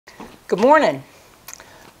Good morning.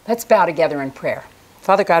 Let's bow together in prayer.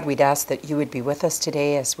 Father God, we'd ask that you would be with us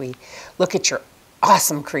today as we look at your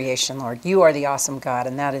awesome creation, Lord. You are the awesome God,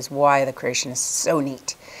 and that is why the creation is so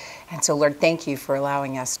neat. And so, Lord, thank you for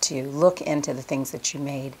allowing us to look into the things that you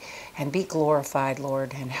made and be glorified,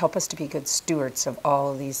 Lord, and help us to be good stewards of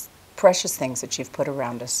all of these precious things that you've put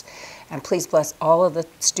around us. And please bless all of the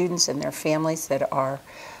students and their families that are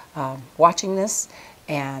watching this,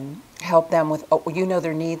 and help them with, you know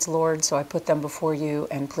their needs, Lord, so I put them before you,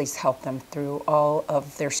 and please help them through all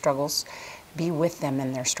of their struggles. Be with them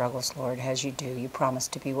in their struggles, Lord, as you do. You promise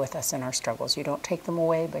to be with us in our struggles. You don't take them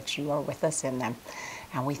away, but you are with us in them.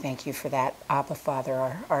 And we thank you for that, Abba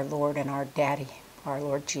Father, our Lord and our Daddy, our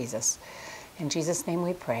Lord Jesus. In Jesus' name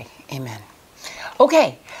we pray. Amen.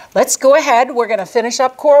 Okay, let's go ahead. We're going to finish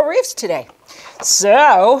up coral reefs today.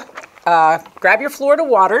 So grab your Florida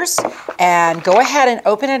Waters and go ahead and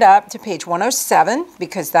open it up to page 107,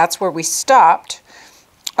 because that's where we stopped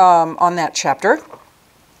on that chapter.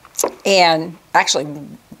 And actually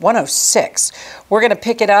 106. We're going to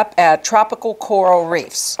pick it up at tropical coral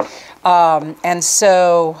reefs. And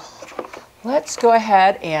so let's go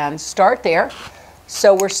ahead and start there.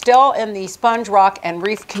 So we're still in the sponge, rock, and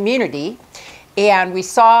reef community. And we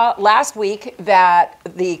saw last week that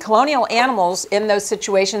the colonial animals in those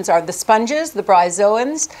situations are the sponges, the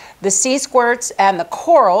bryozoans, the sea squirts, and the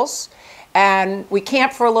corals. And we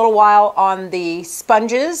camped for a little while on the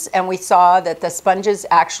sponges, and we saw that the sponges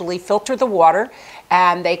actually filter the water,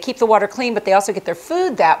 and they keep the water clean, but they also get their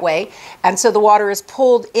food that way. And so the water is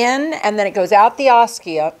pulled in, and then it goes out the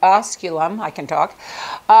osculum, I can talk.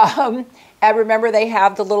 And remember, they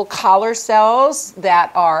have the little collar cells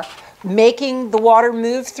that are making the water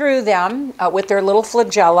move through them with their little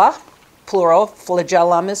flagella, plural,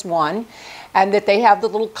 flagellum is one, and that they have the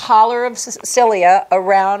little collar of cilia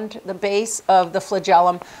around the base of the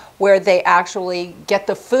flagellum where they actually get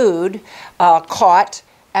the food caught,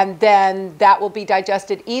 and then that will be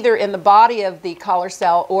digested either in the body of the collar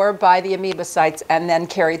cell or by the amoebocytes and then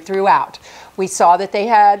carried throughout. We saw that they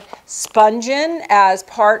had spongin as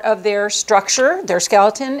part of their structure, their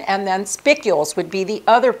skeleton, and then spicules would be the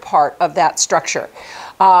other part of that structure.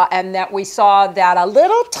 And that we saw that a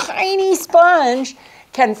little tiny sponge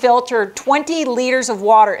can filter 20 liters of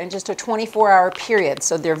water in just a 24-hour period.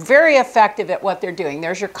 So they're very effective at what they're doing.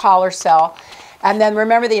 There's your collar cell. And then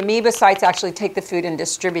remember, the amoebocytes actually take the food and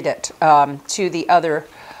distribute it to the other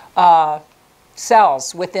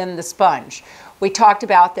cells within the sponge. We talked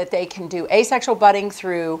about that they can do asexual budding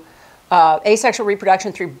through, asexual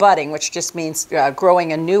reproduction through budding, which just means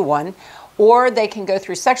growing a new one, or they can go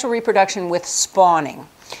through sexual reproduction with spawning.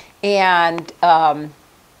 And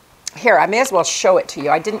here, I may as well show it to you.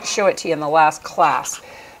 I didn't show it to you in the last class.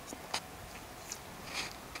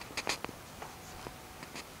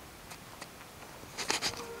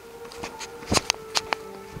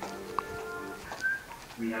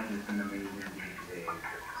 We have just an amazing day today.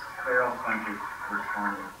 Feral sponges were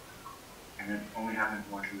spawning, and it only happens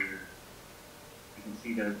once a year. You can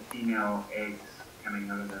see the female eggs coming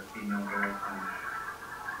out of the female barrel sponge.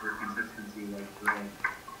 Their consistency like bread,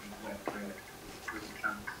 like wet bread, little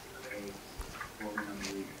chunks of eggs floating on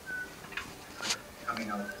the leaf. It's like coming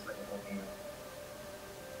out just like a volcano.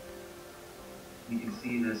 You can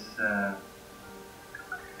see this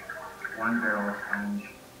one barrel sponge.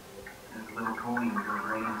 There's a little Tony who goes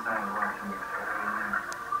right inside watching it.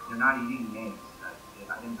 They're not eating the eggs.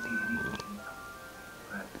 I didn't see any eating them,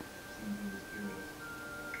 but it seems he was curious.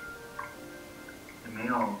 The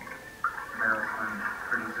male barrel sponge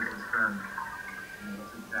produces a sperm, and it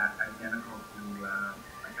looks identical to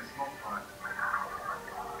like a smoke pot.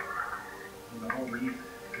 And the whole reef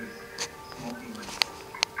is smoky with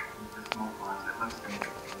the smoke pots. It looks like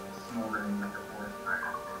smoldering like a forest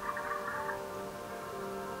fire.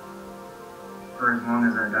 For as long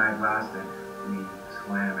as our dive lasted, we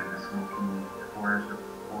swam in the smoky forest of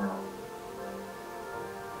coral.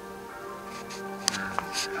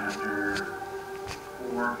 And after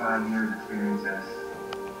 4 or 5 years experience,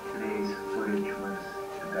 today's footage was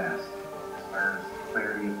the best as far as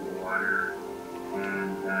clarity of the water,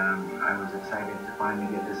 and I was excited to finally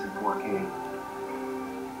get this in 4K.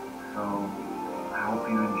 So I hope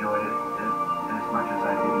you enjoyed it as much as I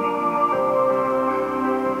did making it.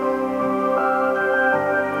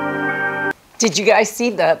 Did you guys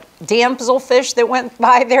see the damselfish that went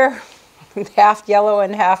by there? Half yellow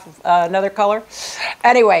and half another color.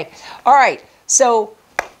 Anyway, all right, so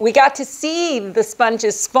we got to see the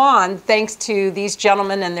sponges spawn thanks to these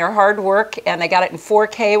gentlemen and their hard work, and they got it in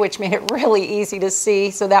 4K, which made it really easy to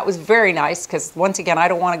see. So that was very nice, because once again, I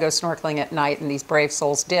don't want to go snorkeling at night, and these brave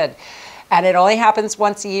souls did. and it only happens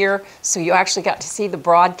once a year, so you actually got to see the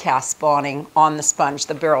broadcast spawning on the sponge,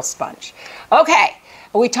 the barrel sponge. Okay,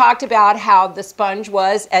 we talked about how the sponge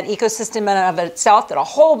was an ecosystem in and of itself, that a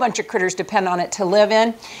whole bunch of critters depend on it to live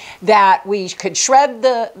in, that we could shred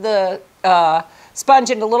the sponge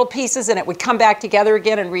into little pieces and it would come back together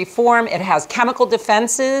again and reform. It has chemical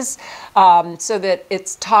defenses so that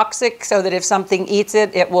it's toxic, so that if something eats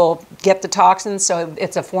it, it will get the toxins, so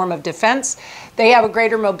it's a form of defense. They have a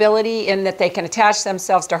greater mobility in that they can attach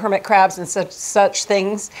themselves to hermit crabs and such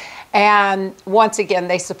things. And once again,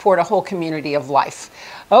 they support a whole community of life.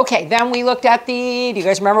 Okay, then we looked at do you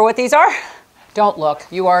guys remember what these are? Don't look,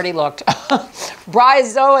 you already looked.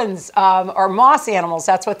 Bryozoans are moss animals.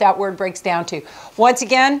 That's what that word breaks down to. Once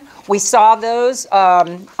again, we saw those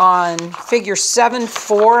on figure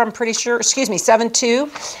 7.4, I'm pretty sure, excuse me,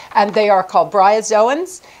 7.2, and they are called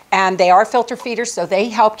bryozoans, and they are filter feeders, so they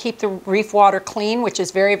help keep the reef water clean, which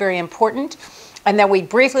is very, very important. And then we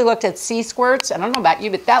briefly looked at sea squirts. I don't know about you,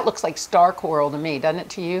 but that looks like star coral to me, doesn't it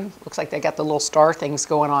to you? Looks like they got the little star things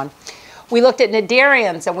going on. We looked at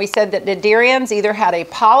cnidarians, and we said that cnidarians either had a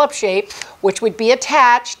polyp shape, which would be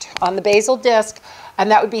attached on the basal disc, and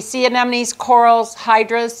that would be sea anemones, corals,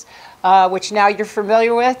 hydras, which now you're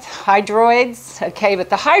familiar with, hydroids. Okay, but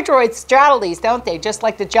the hydroids straddle these, don't they, just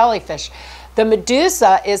like the jellyfish. The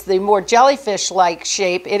medusa is the more jellyfish-like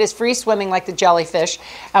shape. It is free-swimming like the jellyfish,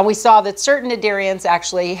 and we saw that certain cnidarians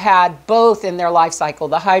actually had both in their life cycle.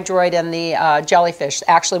 The hydroid and the jellyfish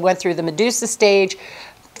actually went through the medusa stage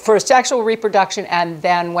for sexual reproduction and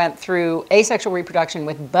then went through asexual reproduction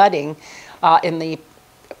with budding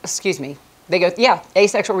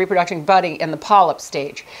asexual reproduction budding in the polyp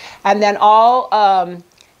stage. And then all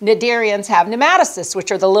cnidarians have nematocysts,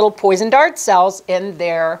 which are the little poison dart cells in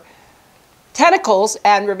their tentacles,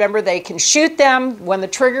 and remember, they can shoot them. When the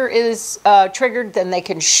trigger is triggered, then they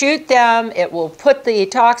can shoot them. It will put the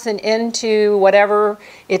toxin into whatever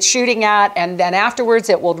it's shooting at, and then afterwards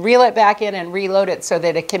it will reel it back in and reload it so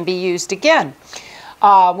that it can be used again.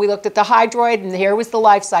 We looked at the hydroid, and here was the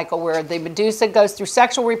life cycle where the medusa goes through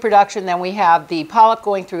sexual reproduction, then we have the polyp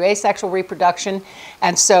going through asexual reproduction,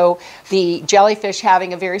 and so the jellyfish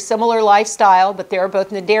having a very similar lifestyle, but they're both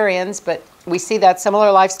cnidarians, but we see that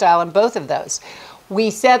similar lifestyle in both of those. We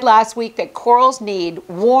said last week that corals need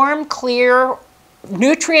warm, clear,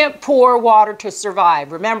 nutrient-poor water to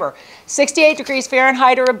survive. Remember, 68 degrees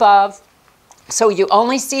Fahrenheit or above. So you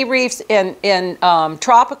only see reefs in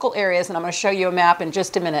tropical areas, and I'm going to show you a map in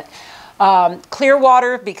just a minute. Clear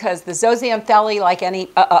water, because the zooxanthellae, like any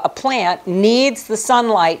a plant, needs the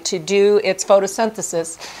sunlight to do its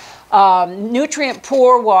photosynthesis.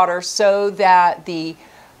 Nutrient-poor water so that the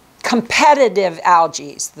competitive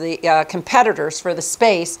algae, the competitors for the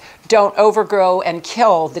space, don't overgrow and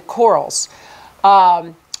kill the corals.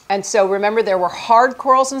 And so remember, there were hard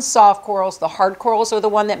corals and soft corals. The hard corals are the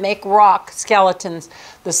one that make rock skeletons.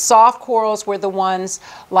 The soft corals were the ones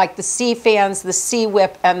like the sea fans, the sea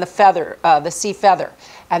whip, and the sea feather.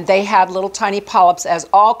 And they had little tiny polyps, as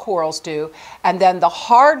all corals do. And then the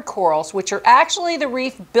hard corals, which are actually the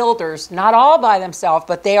reef builders, not all by themselves,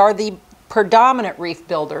 but they are the predominant reef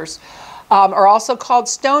builders, are also called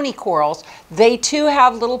stony corals. They too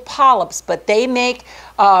have little polyps, but they make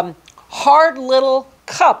hard little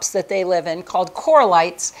cups that they live in called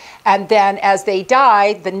corallites, and then as they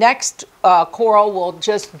die, the next coral will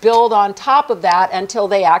just build on top of that until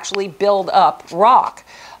they actually build up rock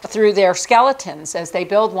through their skeletons as they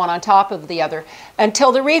build one on top of the other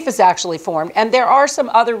until the reef is actually formed. And there are some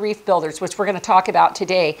other reef builders, which we're going to talk about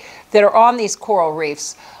today, that are on these coral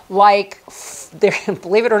reefs. Like,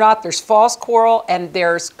 believe it or not, there's false coral and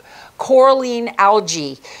there's coralline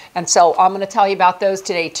algae. And so I'm going to tell you about those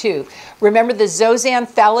today too. Remember, the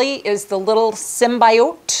zooxanthellae is the little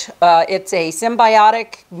symbiote. It's a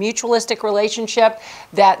symbiotic mutualistic relationship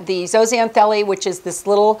that the zooxanthellae, which is this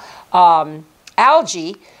little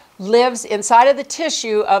algae, lives inside of the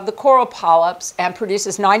tissue of the coral polyps and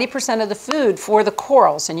produces 90% of the food for the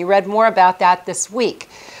corals. And you read more about that this week.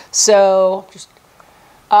 So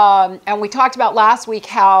and we talked about last week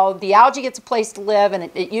how the algae gets a place to live, and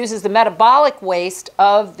it uses the metabolic waste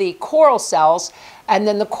of the coral cells, and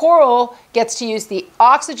then the coral gets to use the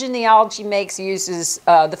oxygen the algae makes, uses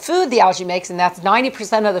the food the algae makes, and that's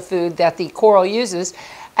 90% of the food that the coral uses.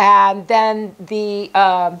 And then the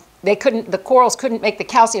corals couldn't make the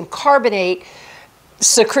calcium carbonate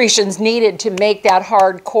secretions needed to make that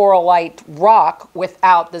hard corallite rock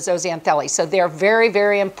without the zooxanthellae. So they're very,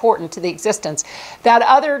 very important to the existence. That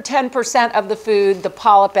other 10% of the food, the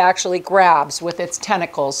polyp actually grabs with its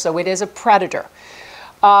tentacles, so it is a predator.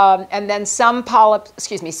 And then some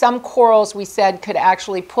some corals we said could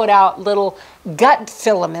actually put out little gut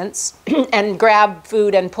filaments and grab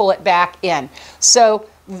food and pull it back in. So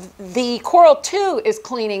the coral too is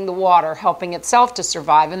cleaning the water, helping itself to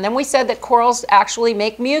survive. And then we said that corals actually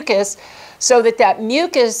make mucus so that that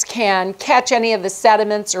mucus can catch any of the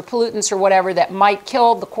sediments or pollutants or whatever that might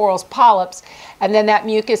kill the coral's polyps. And then that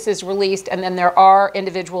mucus is released, and then there are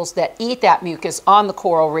individuals that eat that mucus on the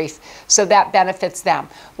coral reef, so that benefits them.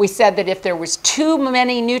 We said that if there was too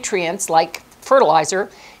many nutrients, like fertilizer,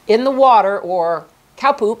 in the water, or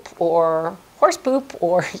cow poop, or horse poop,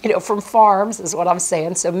 or from farms is what I'm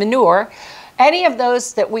saying, so manure, any of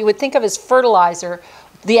those that we would think of as fertilizer,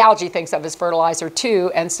 the algae thinks of as fertilizer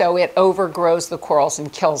too, and so it overgrows the corals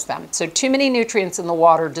and kills them. So too many nutrients in the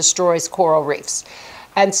water destroys coral reefs.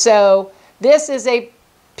 And so this is a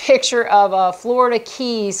picture of a Florida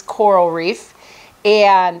Keys coral reef,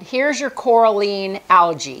 and here's your coralline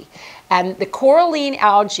algae. And the coralline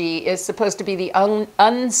algae is supposed to be the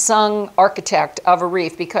unsung architect of a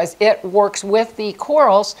reef because it works with the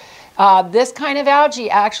corals. This kind of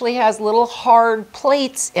algae actually has little hard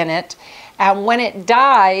plates in it, and when it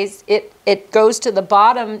dies, it goes to the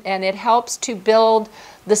bottom and it helps to build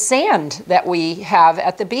the sand that we have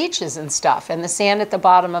at the beaches and stuff, and the sand at the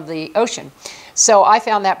bottom of the ocean. So I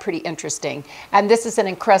found that pretty interesting. And this is an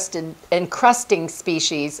encrusting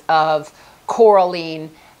species of coralline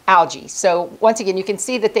algae. So once again, you can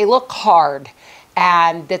see that they look hard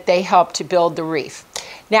and that they help to build the reef.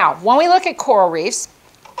 Now, when we look at coral reefs,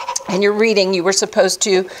 and you're reading, you were supposed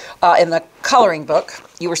to, in the coloring book,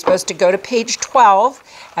 you were supposed to go to page 12,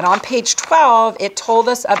 and on page 12, it told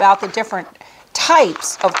us about the different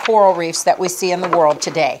types of coral reefs that we see in the world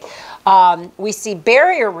today. We see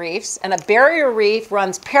barrier reefs, and a barrier reef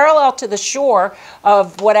runs parallel to the shore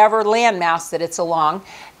of whatever landmass that it's along,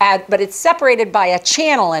 but it's separated by a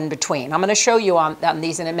channel in between. I'm going to show you on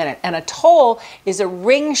these in a minute. An atoll is a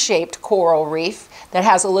ring-shaped coral reef that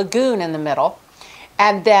has a lagoon in the middle.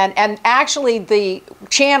 And actually the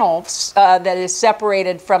channel that is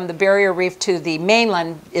separated from the barrier reef to the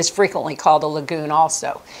mainland is frequently called a lagoon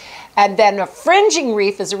also. And then a fringing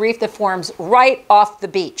reef is a reef that forms right off the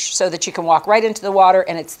beach so that you can walk right into the water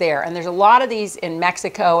and it's there. And there's a lot of these in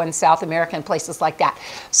Mexico and South America and places like that.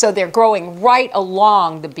 So they're growing right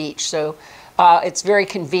along the beach. So it's very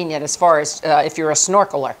convenient as far as if you're a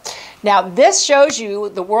snorkeler. Now this shows you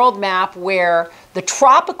the world map where the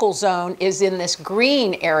tropical zone is in this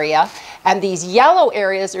green area, and these yellow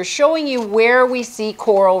areas are showing you where we see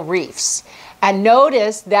coral reefs. And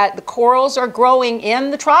notice that the corals are growing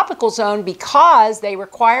in the tropical zone because they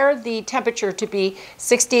require the temperature to be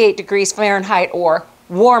 68 degrees Fahrenheit or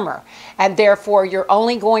warmer. And therefore, you're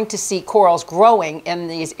only going to see corals growing in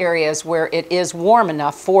these areas where it is warm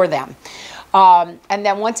enough for them. And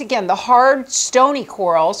then once again, the hard, stony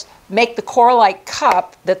corals make the coral-like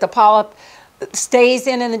cup that the polyp stays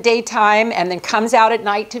in the daytime and then comes out at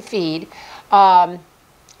night to feed. But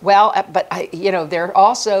they're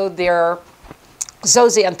also, their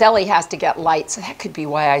zooxanthellae has to get light, so that could be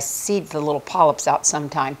why I see the little polyps out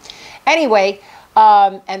sometime. Anyway,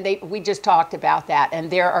 we just talked about that,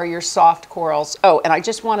 and there are your soft corals. Oh, and I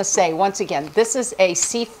just want to say, once again, this is a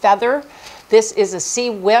sea feather, this is a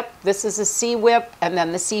sea whip, this is a sea whip, and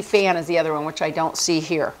then the sea fan is the other one, which I don't see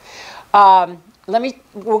here.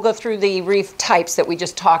 We'll go through the reef types that we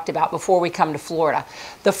just talked about before we come to Florida.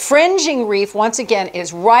 The fringing reef, once again,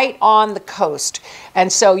 is right on the coast.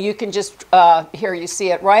 And so you can just, here you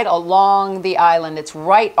see it right along the island. It's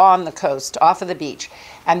right on the coast, off of the beach.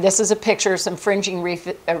 And this is a picture of some fringing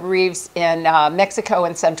reefs in Mexico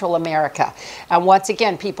and Central America. And once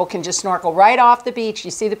again, people can just snorkel right off the beach.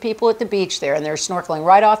 You see the people at the beach there, and they're snorkeling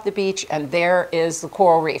right off the beach, and there is the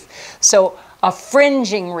coral reef. So a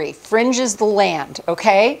fringing reef fringes the land,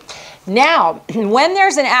 okay? Now, when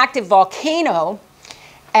there's an active volcano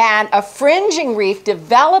and a fringing reef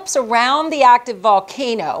develops around the active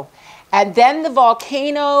volcano, and then the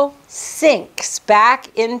volcano sinks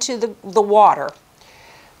back into the water,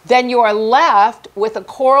 then you are left with a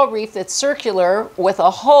coral reef that's circular with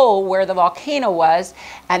a hole where the volcano was,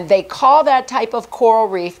 and they call that type of coral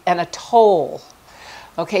reef an atoll.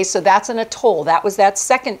 Okay, so that's an atoll. That was that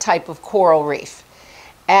second type of coral reef.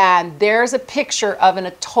 And there's a picture of an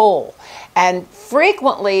atoll. And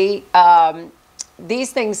frequently,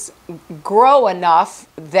 these things grow enough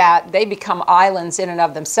that they become islands in and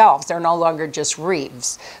of themselves. They're no longer just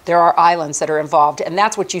reefs. There are islands that are involved. And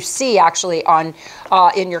that's what you see actually on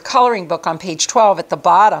in your coloring book on page 12 at the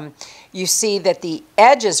bottom. You see that the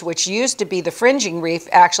edges, which used to be the fringing reef,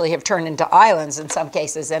 actually have turned into islands in some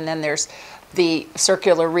cases. And then there's the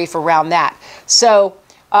circular reef around that. So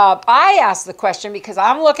I asked the question because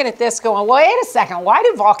I'm looking at this going, wait a second, why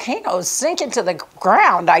do volcanoes sink into the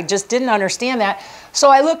ground? I just didn't understand that. So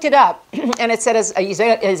I looked it up, and it said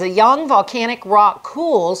as a young volcanic rock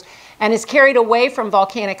cools and is carried away from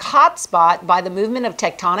volcanic hotspot by the movement of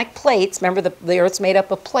tectonic plates. Remember, the Earth's made up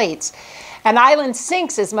of plates. An island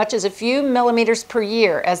sinks as much as a few millimeters per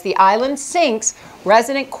year. As the island sinks,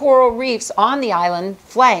 resident coral reefs on the island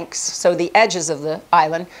flanks, so the edges of the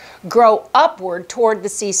island, grow upward toward the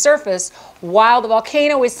sea surface while the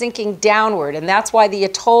volcano is sinking downward. And that's why the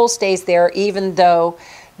atoll stays there even though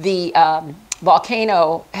the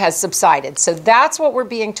volcano has subsided. So that's what we're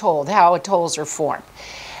being told, how atolls are formed.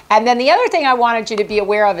 And then the other thing I wanted you to be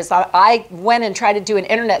aware of is I went and tried to do an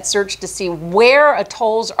internet search to see where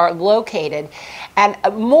atolls are located. And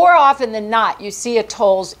more often than not, you see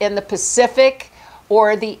atolls in the Pacific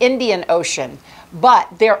or the Indian Ocean. But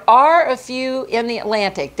there are a few in the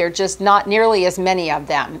Atlantic. There are just not nearly as many of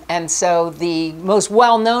them. And so the most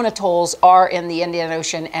well-known atolls are in the Indian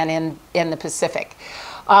Ocean and in the Pacific.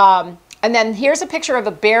 And then here's a picture of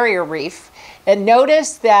a barrier reef. And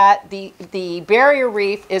notice that the barrier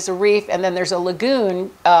reef is a reef, and then there's a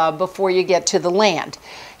lagoon before you get to the land.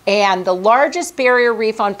 And the largest barrier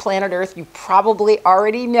reef on planet Earth, you probably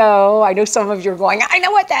already know, I know some of you are going, I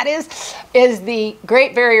know what that is the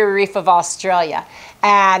Great Barrier Reef of Australia.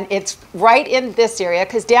 And it's right in this area,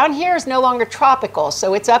 because down here is no longer tropical.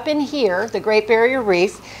 So it's up in here, the Great Barrier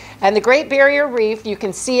Reef. And the Great Barrier Reef, you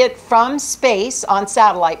can see it from space on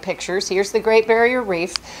satellite pictures. Here's the Great Barrier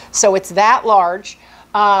Reef. So it's that large.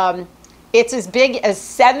 It's as big as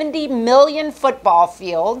 70 million football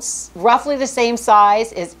fields, roughly the same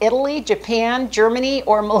size as Italy, Japan, Germany,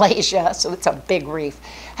 or Malaysia. So it's a big reef.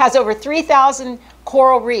 Has over 3,000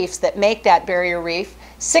 coral reefs that make that barrier reef,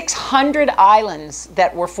 600 islands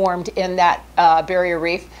that were formed in that barrier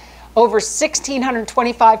reef, over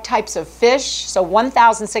 1,625 types of fish, so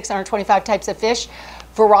 1,625 types of fish,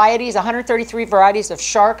 varieties, 133 varieties of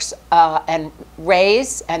sharks and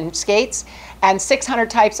rays and skates, and 600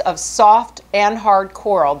 types of soft and hard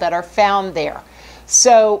coral that are found there.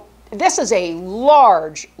 So this is a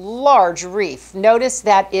large, large reef. Notice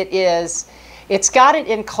that it's got it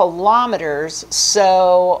in kilometers,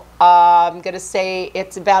 so I'm going to say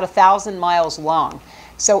it's about 1,000 miles long.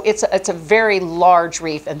 So it's a very large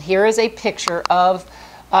reef, and here is a picture of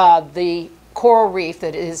the coral reef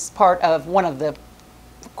that is part of one of the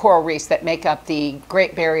coral reefs that make up the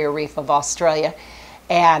Great Barrier Reef of Australia,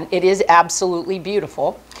 and it is absolutely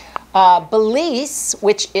beautiful. Belize,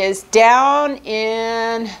 which is down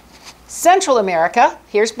in Central America,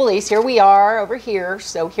 here's Belize, here we are over here,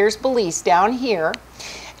 so here's Belize down here,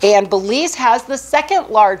 and Belize has the second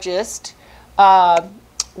largest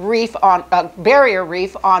barrier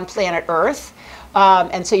reef on planet Earth.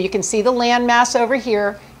 And so you can see the landmass over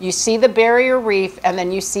here, you see the barrier reef, and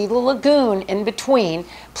then you see the lagoon in between.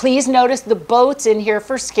 Please notice the boats in here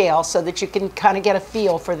for scale so that you can kind of get a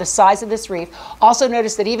feel for the size of this reef. Also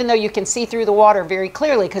notice that even though you can see through the water very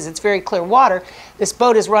clearly because it's very clear water, this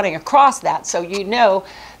boat is running across that. So you know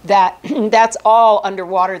that that's all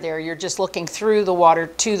underwater there. You're just looking through the water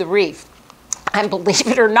to the reef. And believe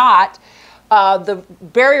it or not, the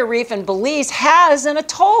barrier reef in Belize has an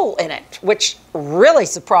atoll in it, which really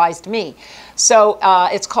surprised me. So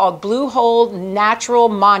it's called Blue Hole Natural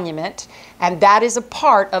Monument, and that is a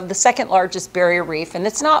part of the second largest barrier reef, and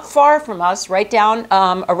it's not far from us, right down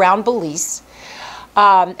around Belize.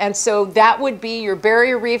 And so that would be your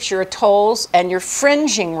barrier reefs, your atolls, and your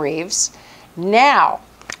fringing reefs. Now,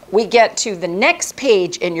 we get to the next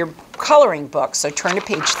page in your coloring book. So turn to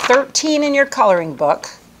page 13 in your coloring book.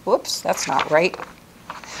 Whoops, that's not right.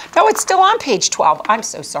 No, it's still on page 12. I'm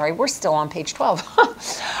so sorry. We're still on page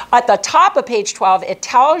 12. At the top of page 12, it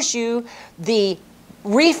tells you the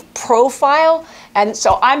reef profile. And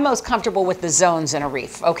so I'm most comfortable with the zones in a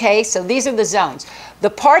reef, okay? So these are the zones. The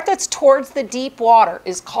part that's towards the deep water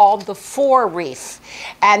is called the forereef.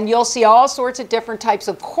 And you'll see all sorts of different types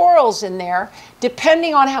of corals in there,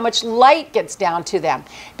 depending on how much light gets down to them.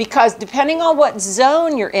 Because depending on what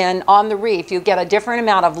zone you're in on the reef, you get a different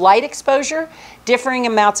amount of light exposure, differing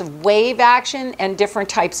amounts of wave action, and different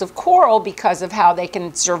types of coral because of how they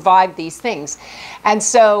can survive these things. And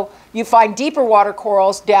so you find deeper water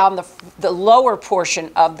corals down the lower portion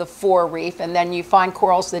of the forereef, and then you find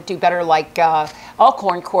corals that do better like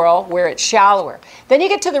Elkhorn coral where it's shallower. Then you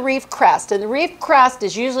get to the reef crest, and the reef crest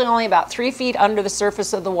is usually only about 3 feet under the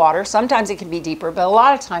surface of the water. Sometimes it can be deeper, but a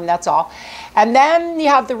lot of time that's all. And then you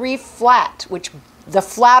have the reef flat, which the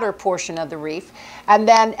flatter portion of the reef. And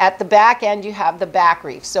then at the back end, you have the back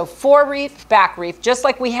reef. So forereef, back reef, just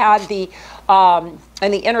like we had the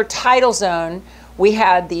in the intertidal zone we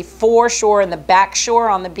had the foreshore and the back shore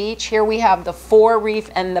on the beach. Here we have the fore reef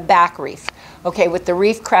and the back reef, okay, with the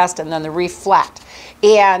reef crest and then the reef flat.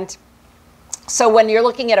 And so when you're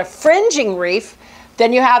looking at a fringing reef,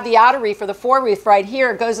 then you have the outer reef or the fore reef right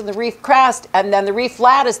here. It goes in the reef crest, and then the reef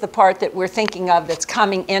flat is the part that we're thinking of that's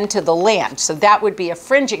coming into the land. So that would be a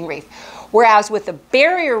fringing reef. Whereas with the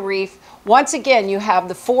barrier reef, once again, you have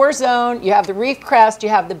the fore zone, you have the reef crest, you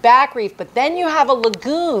have the back reef, but then you have a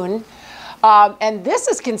lagoon. And this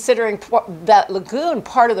is considering that lagoon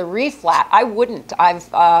part of the reef flat. I wouldn't.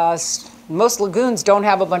 Most lagoons don't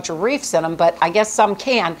have a bunch of reefs in them, but I guess some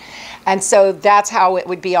can. And so that's how it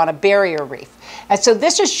would be on a barrier reef. And so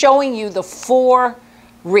this is showing you the fore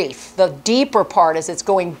reef, the deeper part as it's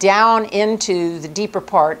going down into the deeper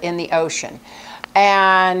part in the ocean.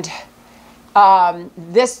 And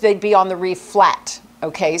this, they'd be on the reef flat.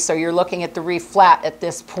 Okay, so you're looking at the reef flat at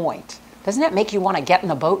this point. Doesn't that make you want to get in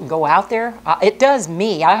the boat and go out there? It does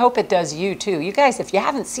me. I hope it does you too. You guys, if you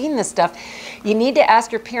haven't seen this stuff, you need to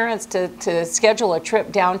ask your parents to schedule a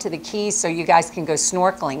trip down to the Keys so you guys can go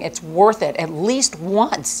snorkeling. It's worth it. At least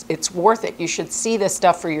once. It's worth it. You should see this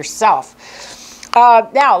stuff for yourself.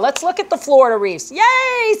 Now, let's look at the Florida reefs.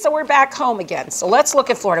 Yay! So we're back home again. So let's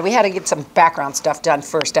look at Florida. We had to get some background stuff done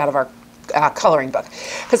first out of our coloring book,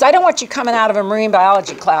 because I don't want you coming out of a marine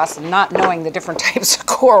biology class and not knowing the different types of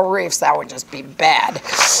coral reefs. That would just be bad.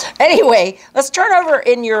 Anyway, let's turn over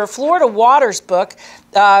in your Florida Waters book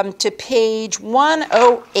to page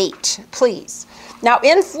 108, please. Now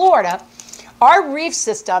in Florida, our reef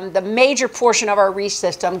system, the major portion of our reef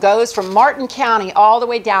system, goes from Martin County all the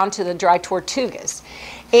way down to the Dry Tortugas.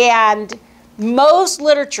 And most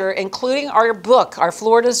literature, including our book, our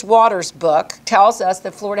Florida's Waters book, tells us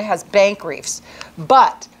that Florida has bank reefs.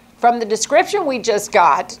 But from the description we just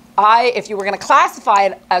got, if you were going to classify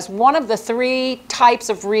it as one of the three types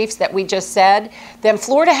of reefs that we just said, then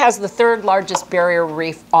Florida has the third largest barrier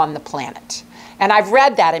reef on the planet. And I've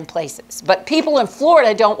read that in places. But people in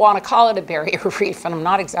Florida don't want to call it a barrier reef, and I'm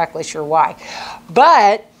not exactly sure why.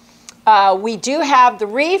 But we do have the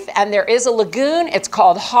reef, and there is a lagoon. It's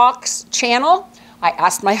called Hawks Channel. I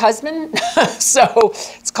asked my husband, so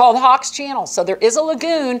it's called Hawks Channel. So there is a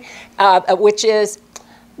lagoon, which is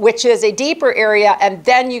a deeper area, and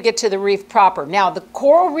then you get to the reef proper. Now, the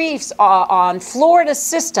coral reefs on Florida's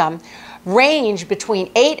system range between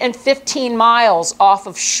 8 and 15 miles off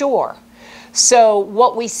of shore. So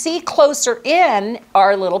what we see closer in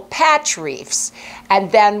are little patch reefs.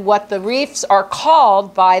 And then what the reefs are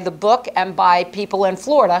called by the book and by people in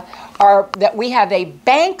Florida are that we have a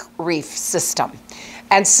bank reef system.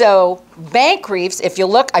 And so bank reefs, if you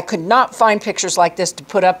look, I could not find pictures like this to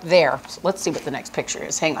put up there. So let's see what the next picture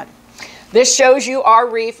is. Hang on. This shows you our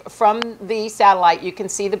reef from the satellite. You can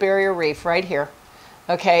see the barrier reef right here.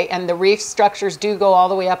 Okay, and the reef structures do go all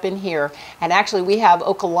the way up in here. And actually we have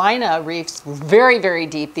Oculina reefs very, very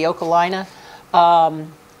deep. The Oculina, Oculina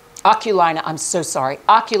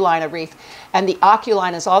reef. And the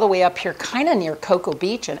Oculina is all the way up here, kind of near Cocoa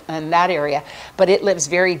Beach and that area. But it lives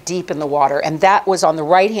very deep in the water. And that was on the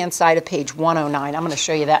right-hand side of page 109. I'm going to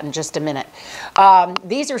show you that in just a minute.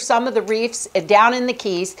 These are some of the reefs down in the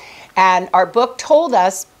Keys. And our book told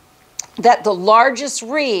us that the largest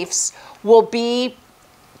reefs will be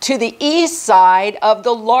to the east side of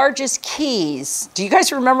the largest keys. Do you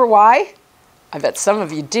guys remember why? I bet some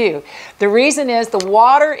of you do. The reason is the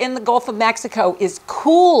water in the Gulf of Mexico is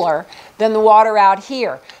cooler than the water out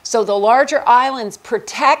here. So the larger islands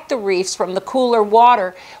protect the reefs from the cooler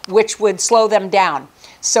water, which would slow them down.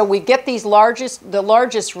 So we get the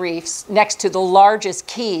largest reefs next to the largest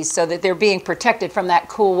keys so that they're being protected from that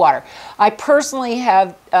cool water. I personally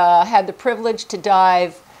have had the privilege to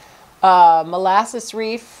dive Molasses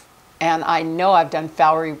Reef, and I know I've done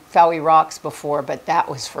Fowey Rocks before, but that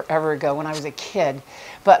was forever ago when I was a kid.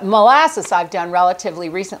 But Molasses I've done relatively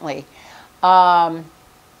recently.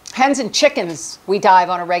 Hens and chickens we dive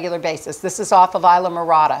on a regular basis. This is off of Isla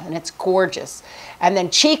Mirada, and it's gorgeous. And then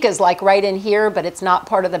Chica's like right in here, but it's not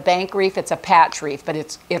part of the bank reef. It's a patch reef, but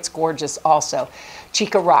it's gorgeous also.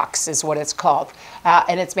 Chica Rocks is what it's called,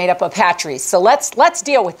 and it's made up of patch reefs. So let's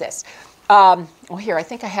deal with this. Well, here, I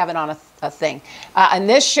think I have it on a thing. And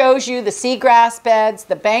this shows you the seagrass beds,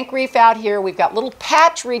 the bank reef out here. We've got little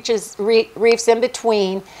patch reefs in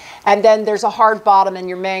between, and then there's a hard bottom in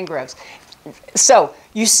your mangroves. So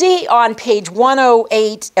you see on page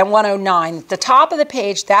 108 and 109, at the top of the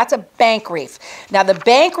page, that's a bank reef. Now, the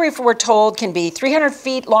bank reef, we're told, can be 300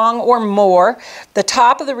 feet long or more. The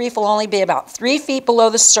top of the reef will only be about 3 feet below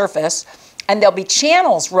the surface. and there'll be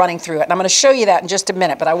channels running through it. And I'm going to show you that in just a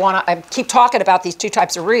minute, but I keep talking about these two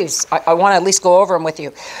types of reefs. I want to at least go over them with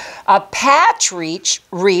you. Patch reef,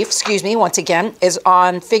 once again, is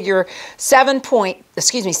on figure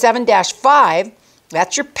 7-5.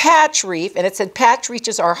 That's your patch reef, and it said patch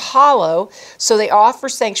reefs are hollow, so they offer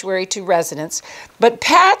sanctuary to residents. But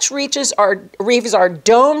patch reefs are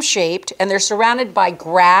dome-shaped, and they're surrounded by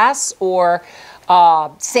grass or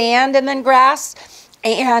sand and then grass.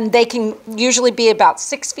 And they can usually be about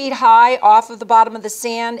 6 feet high off of the bottom of the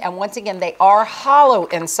sand. And once again, they are hollow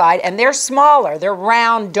inside, and they're smaller. They're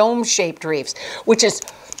round, dome-shaped reefs, which is...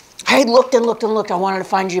 I looked and looked and looked. I wanted to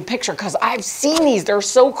find you a picture because I've seen these. They're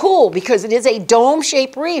so cool because it is a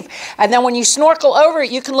dome-shaped reef. And then when you snorkel over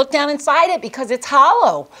it, you can look down inside it because it's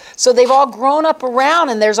hollow. So they've all grown up around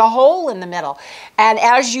and there's a hole in the middle. And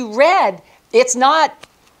as you read, it's not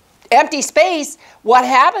empty space. What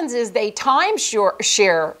happens is they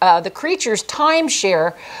share, the creatures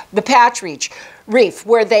share the patch reef,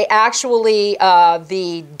 where they actually,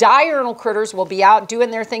 the diurnal critters will be out doing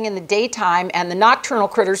their thing in the daytime, and the nocturnal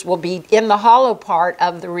critters will be in the hollow part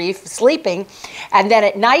of the reef sleeping. And then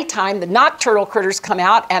at nighttime, the nocturnal critters come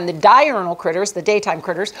out, and the diurnal critters, the daytime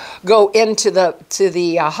critters, go into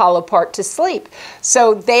the hollow part to sleep.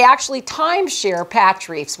 So they actually share patch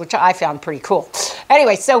reefs, which I found pretty cool.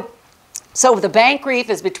 Anyway, so the Bank Reef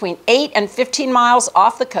is between 8 and 15 miles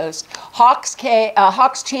off the coast. Hawks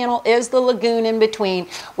Channel is the lagoon in between,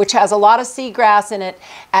 which has a lot of seagrass in it.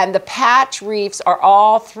 And the patch reefs are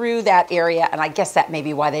all through that area. And I guess that may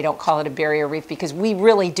be why they don't call it a barrier reef, because we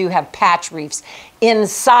really do have patch reefs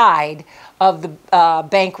inside of the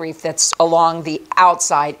Bank Reef that's along the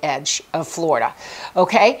outside edge of Florida.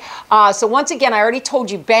 Okay, so once again, I already told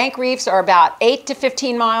you Bank Reefs are about 8 to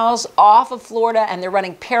 15 miles off of Florida, and they're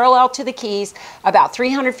running parallel to the Keys, about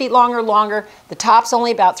 300 feet long or longer. The top's only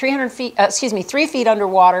about 3 feet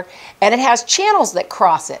underwater, and it has channels that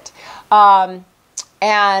cross it.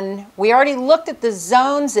 And we already looked at the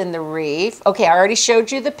zones in the reef. Okay, I already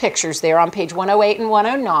showed you the pictures there on page 108 and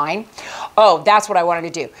 109. Oh, that's what I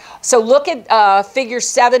wanted to do. So look at figure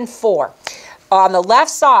 7.4. On the left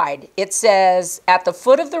side, it says, at the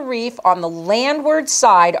foot of the reef on the landward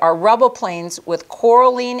side are rubble plains with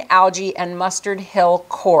coralline algae and mustard hill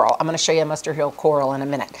coral. I'm going to show you a mustard hill coral in a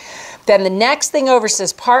minute. Then the next thing over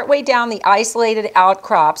says partway down the isolated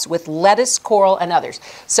outcrops with lettuce, coral, and others.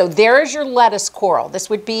 So there is your lettuce coral. This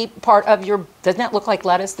would be part of your, doesn't that look like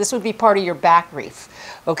lettuce? This would be part of your back reef,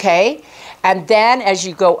 okay? And then as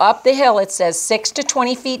you go up the hill, it says 6 to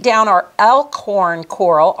 20 feet down are elkhorn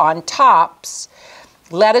coral on tops,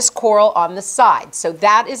 lettuce coral on the side. So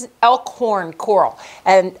that is elkhorn coral.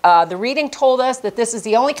 And the reading told us that this is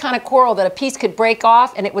the only kind of coral that a piece could break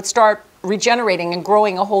off and it would start regenerating and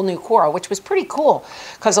growing a whole new coral, which was pretty cool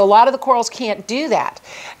because a lot of the corals can't do that.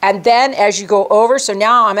 And then as you go over, so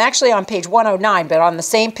now I'm actually on page 109, but on the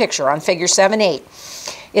same picture on figure 7.8.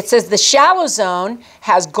 It says the shallow zone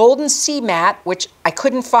has golden sea mat, which I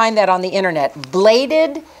couldn't find that on the internet.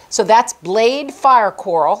 Bladed, so that's blade fire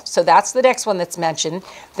coral. So that's the next one that's mentioned.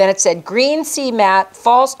 Then it said green sea mat,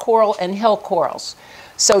 false coral, and hill corals.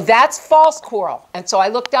 So that's false coral. And so I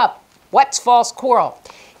looked up, what's false coral?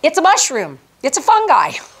 It's a mushroom. It's a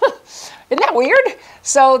fungi. Isn't that weird?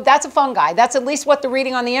 So that's a fungi. That's at least what the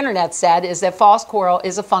reading on the internet said, is that false coral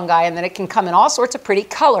is a fungi and that it can come in all sorts of pretty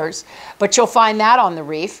colors, but you'll find that on the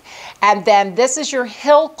reef. And then this is your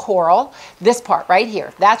hill coral, this part right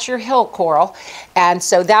here. That's your hill coral. And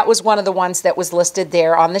so that was one of the ones that was listed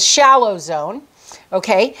there on the shallow zone.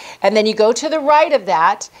 Okay, and then you go to the right of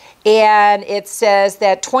that, and it says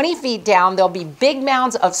that 20 feet down, there'll be big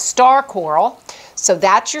mounds of star coral. So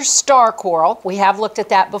that's your star coral. We have looked at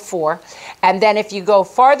that before. And then if you go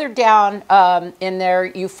farther down in there,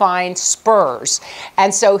 you find spurs.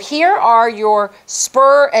 And so here are your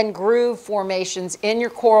spur and groove formations in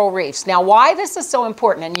your coral reefs. Now, why this is so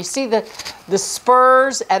important, and you see the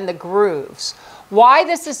spurs and the grooves. Why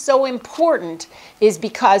this is so important is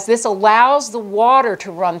because this allows the water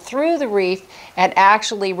to run through the reef and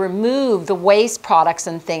actually remove the waste products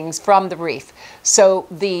and things from the reef. So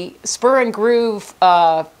the spur and groove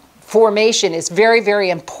formation is very, very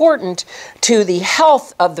important to the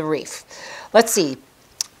health of the reef. Let's see.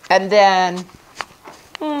 And then,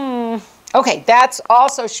 okay, that's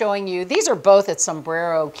also showing you, these are both at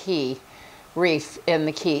Sombrero Key Reef in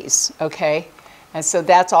the Keys, okay? And so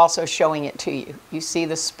that's also showing it to you. You see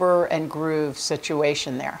the spur and groove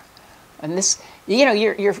situation there. And this, you know,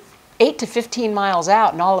 you're 8 to 15 miles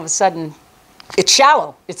out and all of a sudden it's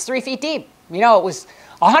shallow. It's 3 feet deep. You know, it was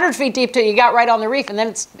 100 feet deep till you got right on the reef, and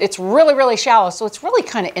then it's really, really shallow. So it's really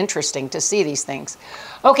kind of interesting to see these things.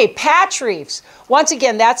 Okay, patch reefs. Once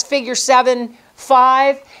again, that's figure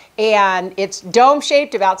 7.5, and it's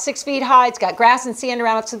dome-shaped, about 6 feet high. It's got grass and sand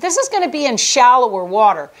around it. So this is going to be in shallower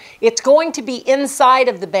water. It's going to be inside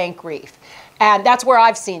of the bank reef. And that's where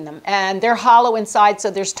I've seen them. And they're hollow inside,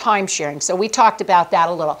 so there's time sharing. So we talked about that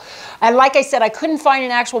a little. And like I said, I couldn't find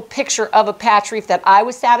an actual picture of a patch reef that I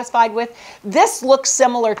was satisfied with. This looks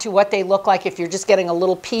similar to what they look like if you're just getting a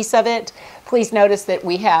little piece of it. Please notice that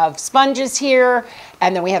we have sponges here,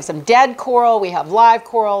 and then we have some dead coral, we have live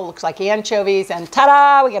coral, looks like anchovies, and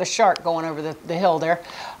ta-da, we got a shark going over the hill there.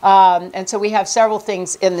 And so we have several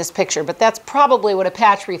things in this picture, but that's probably what a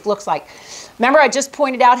patch reef looks like. Remember I just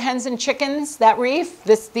pointed out hens and chickens, that reef?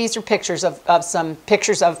 These are pictures of some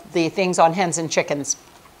pictures of the things on hens and chickens.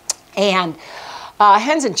 And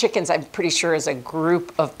hens and chickens, I'm pretty sure, is a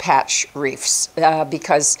group of patch reefs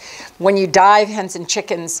because when you dive hens and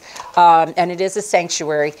chickens, and it is a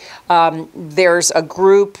sanctuary, there's a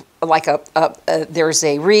group, like there's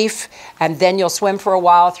a reef, and then you'll swim for a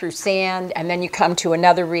while through sand, and then you come to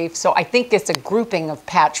another reef. So I think it's a grouping of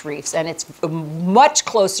patch reefs, and it's much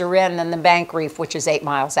closer in than the bank reef, which is 8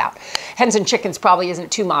 miles out. Hens and chickens probably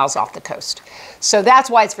isn't 2 miles off the coast. So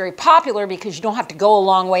that's why it's very popular, because you don't have to go a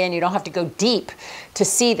long way and you don't have to go deep to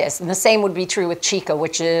see this. And the same would be true with Chica,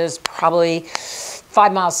 which is probably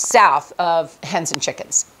 5 miles south of hens and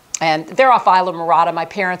chickens. And they're off Isla Mirada. My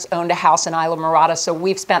parents owned a house in Isla Mirada, so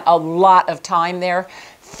we've spent a lot of time there.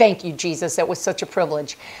 Thank you, Jesus. It was such a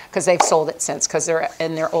privilege, because they've sold it since, because they're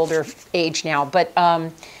in their older age now. But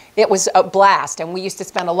it was a blast, and we used to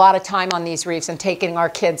spend a lot of time on these reefs and taking our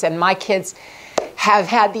kids. And my kids have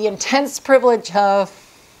had the intense privilege of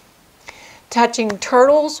touching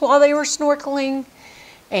turtles while they were snorkeling,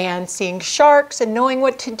 and seeing sharks and knowing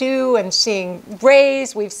what to do, and seeing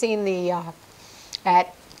rays. We've seen the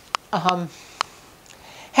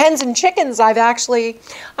hens and chickens.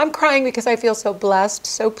 I'm crying because I feel so blessed,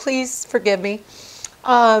 so please forgive me.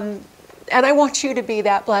 And I want you to be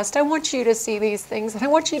that blessed. I want you to see these things, and I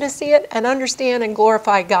want you to see it and understand and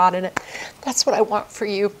glorify God in it. That's what I want for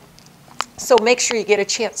you. So make sure you get a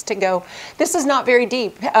chance to go. This is not very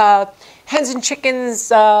deep. Hens and chickens,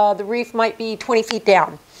 the reef might be 20 feet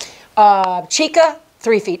down. Chica,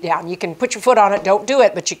 3 feet down. You can put your foot on it. Don't do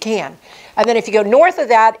it, but you can. And then if you go north of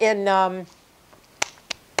that in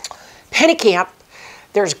Pennycamp,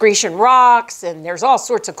 there's Grecian rocks, and there's all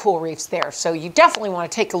sorts of cool reefs there. So you definitely want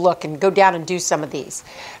to take a look and go down and do some of these.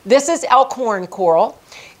 This is elkhorn coral,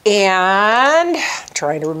 and I'm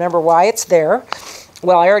trying to remember why it's there.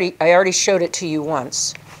 Well, I already showed it to you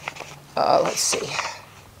once. Let's see.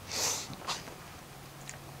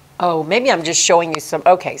 Oh, maybe I'm just showing you some.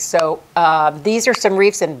 Okay, so these are some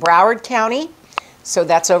reefs in Broward County. So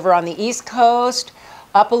that's over on the East Coast,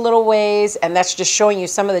 up a little ways, and that's just showing you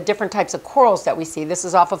some of the different types of corals that we see. This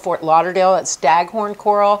is off of Fort Lauderdale. It's staghorn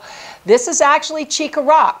coral. This is actually Chica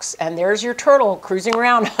rocks, and there's your turtle cruising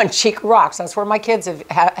around on Chica rocks. That's where my kids have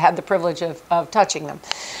had the privilege of touching them.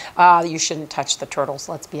 You shouldn't touch the turtles,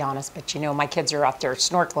 let's be honest, but you know, my kids are out there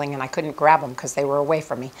snorkeling, and I couldn't grab them because they were away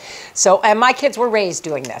from me. So, and my kids were raised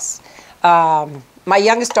doing this. My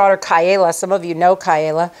youngest daughter, Kayla, some of you know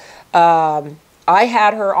Kayla, I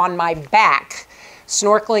had her on my back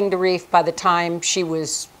snorkeling the reef by the time she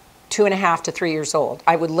was 2.5 to 3 years old.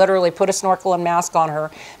 I would literally put a snorkel and mask on her,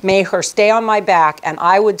 make her stay on my back, and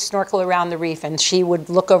I would snorkel around the reef, and she would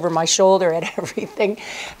look over my shoulder at everything.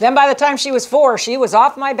 Then by the time she was 4, she was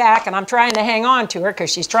off my back, and I'm trying to hang on to her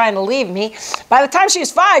because she's trying to leave me. By the time she was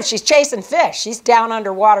 5, she's chasing fish. She's down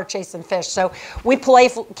underwater chasing fish. So we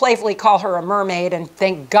playfully call her a mermaid, and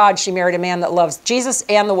thank God she married a man that loves Jesus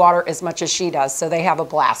and the water as much as she does, so they have a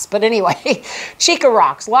blast. But anyway, Chica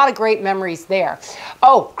rocks, a lot of great memories there.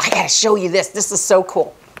 Oh, I gotta show you this. This is so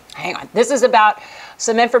cool. Hang on. This is about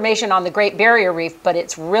some information on the Great Barrier Reef, but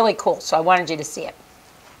it's really cool, so I wanted you to see it.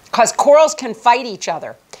 Because corals can fight each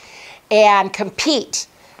other and compete.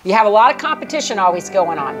 You have a lot of competition always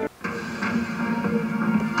going on.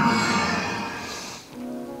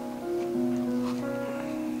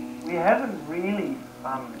 We haven't really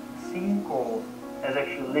seen corals as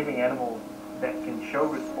actually living animals that can show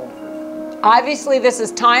responses. Obviously, this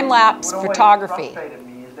is time-lapse photography. What always frustrated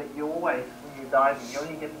me is that you always, when you're diving, you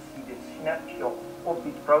only get to see this snapshot of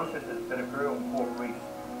these processes that occur on coral reefs.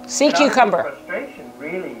 Sea cucumber. Frustration,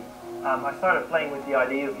 really. I started playing with the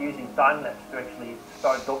idea of using time-lapse to actually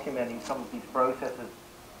start documenting some of these processes.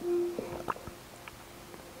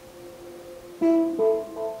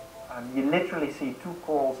 you literally see two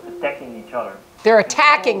corals attacking each other. They're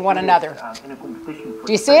attacking one another. In a competition for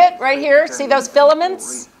Do you see it right here? See those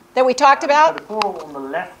filaments that we talked So about? the coral on the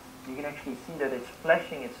left, you can actually see that it's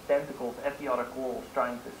flashing its tentacles at the other corals,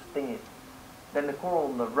 trying to sting it. Then the coral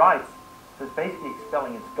on the right, so it's basically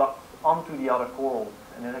expelling its guts onto the other coral,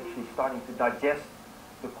 and then actually starting to digest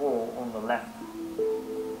the coral on the left.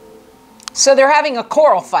 So they're having a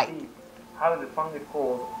coral fight. See how the fungus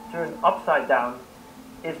corals turn upside down,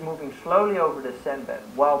 is moving slowly over the sand bed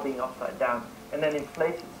while being upside down, and then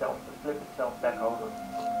inflates itself to flip itself back over.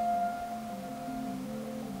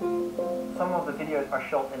 Some of the videos are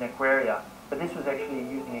shot in aquaria, but this was actually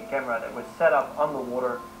using a camera that was set up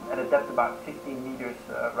underwater at a depth about 15 meters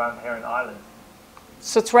around Heron Island.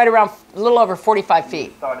 So it's right around a little over 45 feet.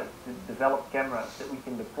 We started to develop cameras that we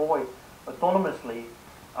can deploy autonomously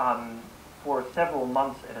for several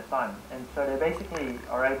months at a time. And so they basically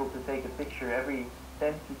are able to take a picture every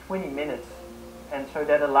 10 to 20 minutes. And so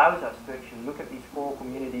that allows us to actually look at these coral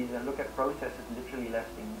communities and look at processes literally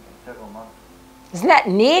lasting several months. Isn't that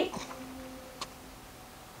neat?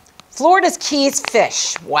 Florida's Keys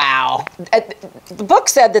fish. Wow. The book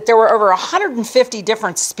said that there were over 150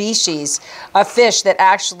 different species of fish that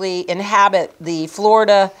actually inhabit the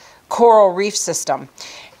Florida coral reef system.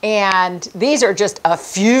 And these are just a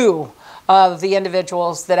few of the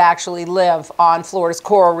individuals that actually live on Florida's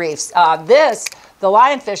coral reefs. The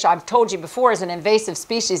lionfish, I've told you before, is an invasive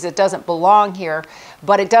species that doesn't belong here,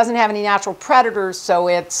 but it doesn't have any natural predators, so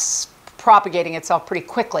it's propagating itself pretty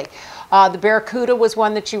quickly. The barracuda was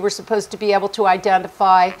one that you were supposed to be able to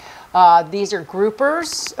identify. These are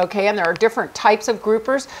groupers, okay, and there are different types of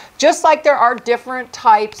groupers, just like there are different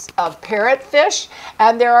types of parrotfish,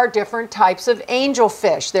 and there are different types of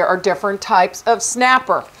angelfish. There are different types of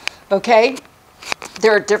snapper, okay?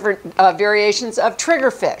 There are different variations of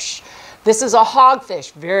triggerfish. This is a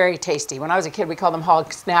hogfish, very tasty. When I was a kid, we called them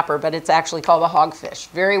hog snapper, but it's actually called a hogfish.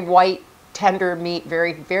 Very white, tender meat,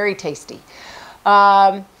 very, very tasty.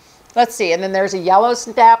 Let's see, and then there's a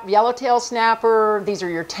yellowtail snapper. These are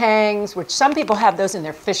your tangs, which some people have those in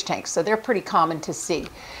their fish tanks, so they're pretty common to see.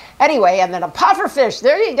 Anyway, and then a pufferfish,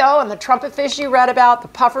 there you go, and the trumpetfish you read about, the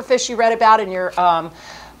pufferfish you read about in your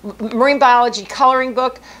marine biology coloring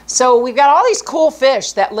book. So we've got all these cool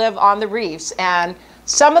fish that live on the reefs, and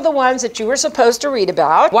some of the ones that you were supposed to read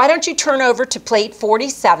about. Why don't you turn over to plate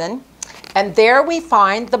 47? And there we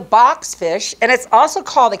find the boxfish, and it's also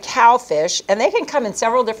called a cowfish, and they can come in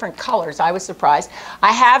several different colors. I was surprised.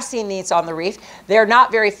 I have seen these on the reef. They're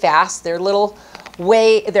not very fast. Their little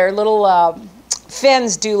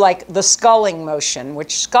fins do like the sculling motion,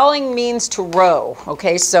 which sculling means to row.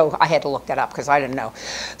 Okay, so I had to look that up because I didn't know.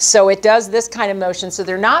 So it does this kind of motion. So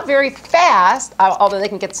they're not very fast, although they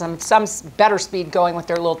can get some better speed going with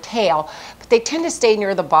their little tail, but they tend to stay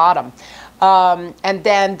near the bottom. And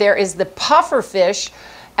then there is the pufferfish,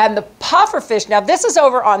 and the pufferfish, now this is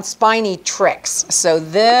over on Spiny Tricks. So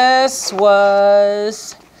this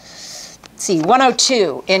was, let's see,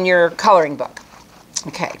 102 in your coloring book.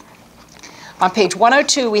 Okay. On page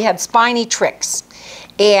 102, we had Spiny Tricks.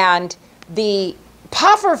 And the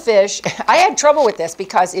pufferfish, I had trouble with this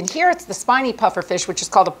because in here it's the spiny pufferfish, which is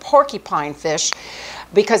called a porcupine fish,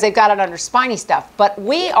 because they've got it under spiny stuff. But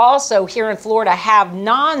we also here in Florida have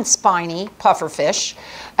non-spiny pufferfish,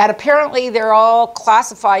 and apparently they're all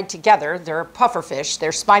classified together. They're pufferfish.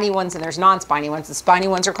 There's spiny ones and there's non-spiny ones. The spiny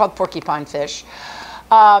ones are called porcupine fish.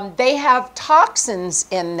 They have toxins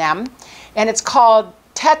in them, and it's called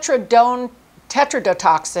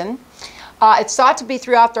tetrodotoxin. It's thought to be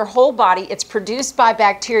throughout their whole body. It's produced by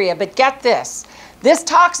bacteria, but get this. This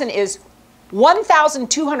toxin is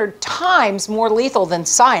 1,200 times more lethal than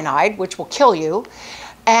cyanide, which will kill you.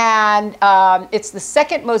 And it's the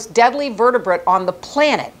second most deadly vertebrate on the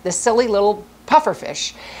planet, the silly little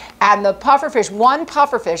pufferfish. And the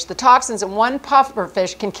pufferfish, the toxins in one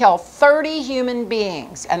pufferfish can kill 30 human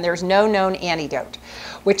beings, and there's no known antidote,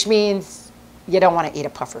 which means you don't want to eat a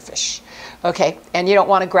pufferfish, okay? And you don't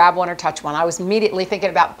want to grab one or touch one. I was immediately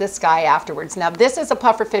thinking about this guy afterwards. Now, this is a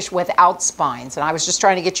pufferfish without spines, and I was just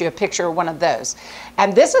trying to get you a picture of one of those.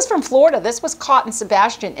 And this is from Florida. This was caught in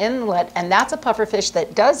Sebastian Inlet, and that's a pufferfish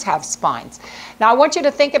that does have spines. Now, I want you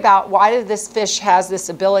to think about why this fish has this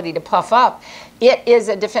ability to puff up. It is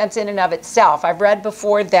a defense in and of itself. I've read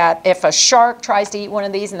before that if a shark tries to eat one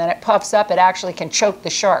of these and then it puffs up, it actually can choke the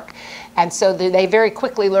shark. And so they very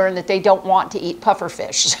quickly learn that they don't want to eat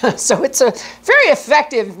pufferfish. So it's a very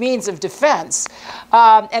effective means of defense.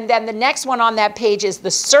 And then the next one on that page is the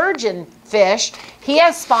surgeon fish. He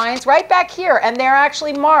has spines right back here, and they're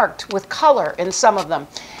actually marked with color in some of them.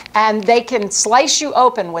 and they can slice you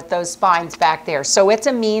open with those spines back there. So it's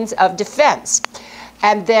a means of defense.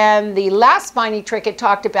 And then the last spiny trick it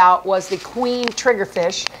talked about was the queen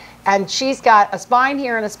triggerfish. And she's got a spine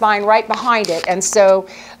here and a spine right behind it. And so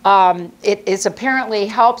it is apparently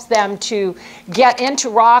helps them to get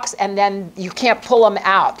into rocks, and then you can't pull them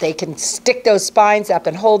out. They can stick those spines up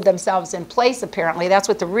and hold themselves in place, apparently. That's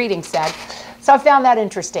what the reading said. So I found that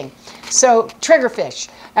interesting. So triggerfish.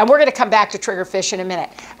 And we're going to come back to triggerfish in a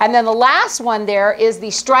minute. And then the last one there is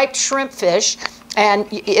the striped shrimp fish. And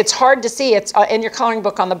it's hard to see. It's in your coloring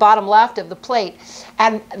book on the bottom left of the plate.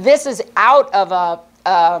 And this is out of a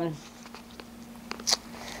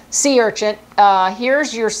sea urchin.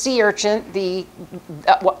 Here's your sea urchin.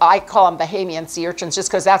 I call them Bahamian sea urchins just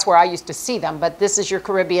because that's where I used to see them. But this is your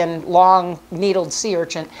Caribbean long-needled sea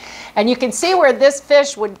urchin. And you can see where this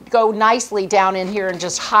fish would go nicely down in here and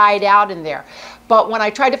just hide out in there. But when I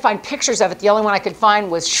tried to find pictures of it, the only one I could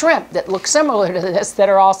find was shrimp that look similar to this that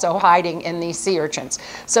are also hiding in these sea urchins.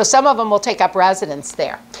 So some of them will take up residence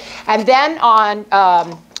there. And then on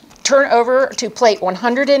turn over to plate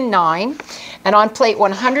 109, and on plate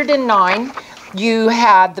 109 you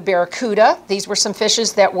had the barracuda. These were some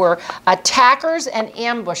fishes that were attackers and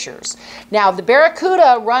ambushers. Now the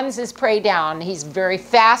barracuda runs his prey down. He's a very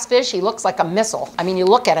fast fish. He looks like a missile. I mean, you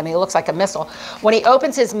look at him, he looks like a missile. When he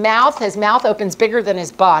opens his mouth opens bigger than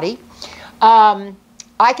his body.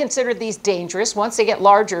 I consider these dangerous. Once they get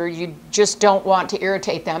larger, you just don't want to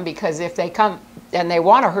irritate them, because if they come and they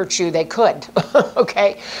want to hurt you, they could.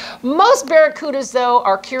 Okay. Most barracudas, though,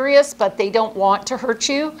 are curious, but they don't want to hurt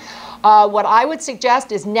you. What I would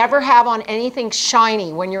suggest is never have on anything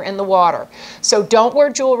shiny when you're in the water. So don't wear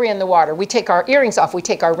jewelry in the water. We take our earrings off. We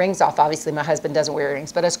take our rings off. Obviously, my husband doesn't wear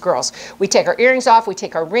earrings, but us girls, we take our earrings off. We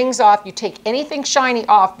take our rings off. You take anything shiny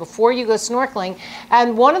off before you go snorkeling.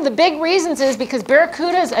 And one of the big reasons is because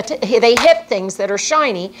barracudas, they hit things that are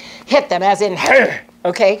shiny, hit them as in,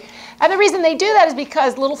 okay? And the reason they do that is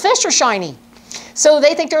because little fish are shiny. So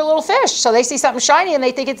they think they're a little fish. So they see something shiny and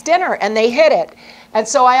they think it's dinner and they hit it. And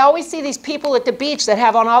so I always see these people at the beach that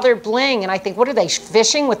have on all their bling, and I think, what are they,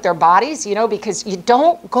 fishing with their bodies? You know, because you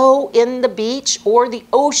don't go in the beach or the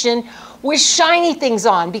ocean with shiny things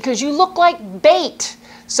on, because you look like bait.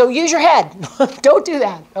 So use your head. Don't do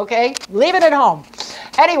that, okay? Leave it at home.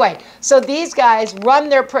 Anyway, so these guys run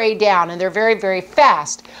their prey down, and they're very, very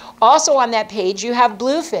fast. Also on that page, you have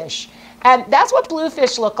bluefish. And that's what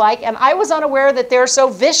bluefish look like, and I was unaware that they're so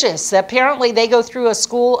vicious. Apparently, they go through a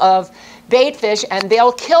school of bait fish, and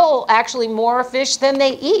they'll kill actually more fish than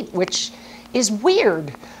they eat, which is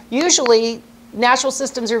weird. Usually, natural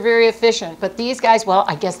systems are very efficient, but these guys, well,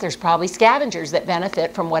 I guess there's probably scavengers that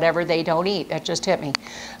benefit from whatever they don't eat. That just hit me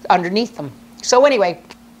underneath them. So anyway,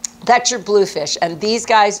 that's your bluefish, and these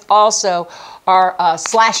guys also are a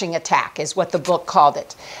slashing attack, is what the book called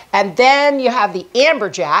it. And then you have the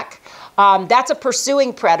amberjack. That's a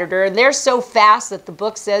pursuing predator, and they're so fast that the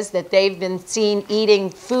book says that they've been seen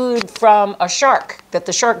eating food from a shark that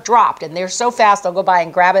the shark dropped, and they're so fast they'll go by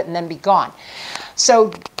and grab it and then be gone.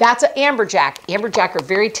 So that's an amberjack. Amberjack are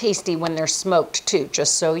very tasty when they're smoked too,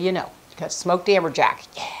 just so you know. Because smoked amberjack,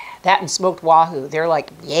 yeah. That and smoked wahoo, they're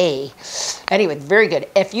like, yay. Anyway, very good.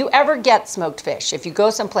 If you ever get smoked fish, if you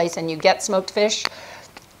go someplace and you get smoked fish,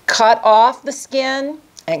 cut off the skin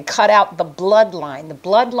and cut out the bloodline. The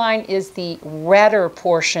bloodline is the redder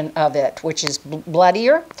portion of it, which is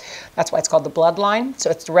bloodier. That's why it's called the bloodline.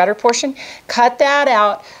 So it's the redder portion. Cut that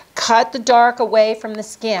out. Cut the dark away from the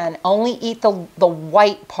skin. Only eat the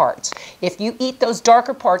white parts. If you eat those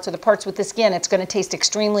darker parts or the parts with the skin, it's going to taste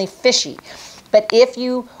extremely fishy. But if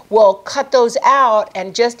you will cut those out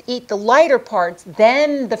and just eat the lighter parts,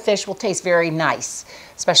 then the fish will taste very nice,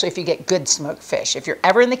 especially if you get good smoked fish. If you're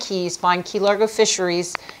ever in the Keys, find Key Largo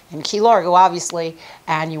Fisheries in Key Largo, obviously,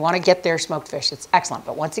 and you want to get their smoked fish. It's excellent.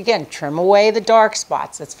 But once again, trim away the dark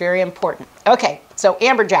spots. That's very important. Okay, so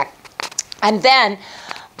amberjack. And then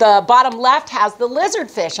the bottom left has the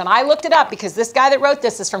lizardfish, and I looked it up because this guy that wrote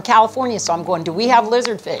this is from California, so I'm going, do we have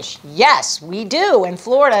lizardfish? Yes, we do. In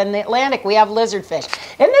Florida, in the Atlantic, we have lizardfish.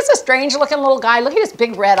 Isn't this a strange-looking little guy? Look at his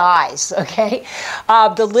big red eyes, okay?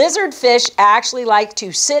 The lizardfish actually like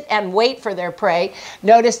to sit and wait for their prey.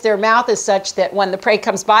 Notice their mouth is such that when the prey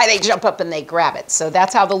comes by, they jump up and they grab it. So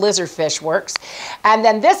that's how the lizardfish works. And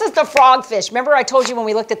then this is the frogfish. Remember I told you when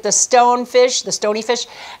we looked at the stonefish, the stony fish,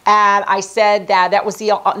 and I said that that was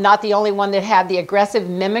the not the only one that had the aggressive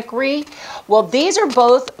mimicry. Well, these are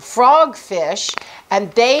both frogfish,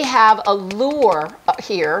 and they have a lure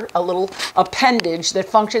here, a little appendage that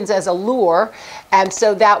functions as a lure, and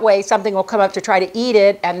so that way something will come up to try to eat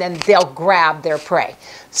it, and then they'll grab their prey.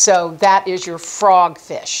 So that is your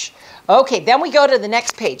frogfish. Okay, then we go to the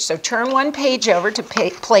next page. So turn one page over to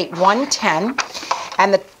plate 110,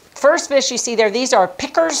 and the first fish you see there, these are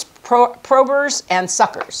pickers, probers, and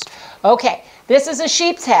suckers. Okay, this is a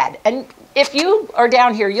sheep's head, and if you are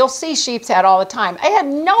down here, you'll see sheep's head all the time. I had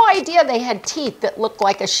no idea they had teeth that looked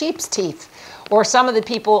like a sheep's teeth. Or some of the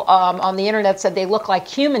people on the internet said they look like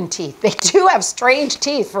human teeth. They do have strange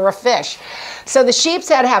teeth for a fish. So the sheep's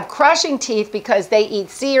head have crushing teeth because they eat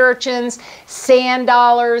sea urchins, sand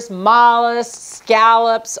dollars, mollusks,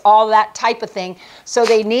 scallops, all that type of thing. So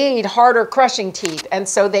they need harder crushing teeth. And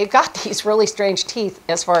so they've got these really strange teeth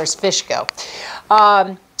as far as fish go.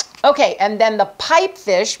 Okay, and then the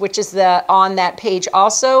pipefish, which is on that page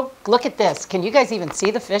also. Look at this. Can you guys even see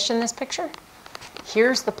the fish in this picture?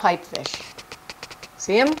 Here's the pipefish.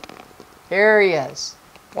 See him? There he is.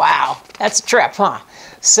 Wow, that's a trip, huh?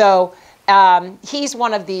 So he's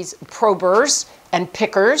one of these probers and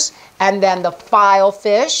pickers. And then the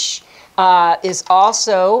filefish is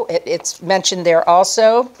also, it's mentioned there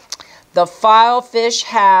also. The filefish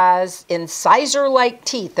has incisor-like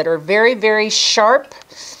teeth that are very, very sharp.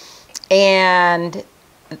 And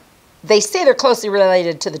they say they're closely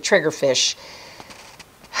related to the triggerfish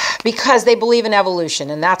because they believe in evolution,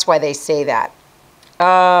 and that's why they say that.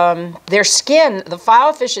 Their skin, the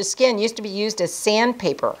filefish's skin, used to be used as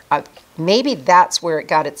sandpaper. Maybe that's where it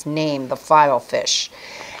got its name, the filefish.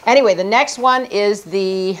 Anyway, the next one is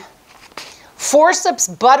the forceps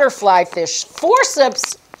butterfly fish.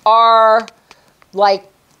 Forceps are like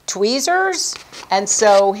tweezers, and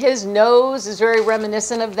so his nose is very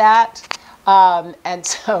reminiscent of that. And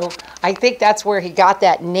so I think that's where he got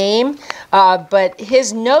that name. But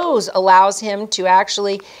his nose allows him to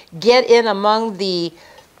actually get in among the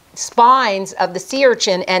spines of the sea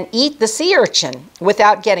urchin and eat the sea urchin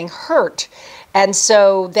without getting hurt. And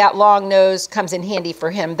so that long nose comes in handy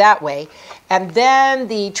for him that way. And then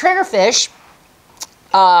the triggerfish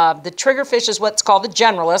is what's called the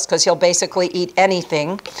generalist because he'll basically eat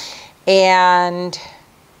anything. And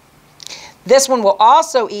this one will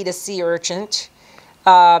also eat a sea urchin.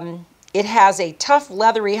 It has a tough,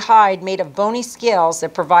 leathery hide made of bony scales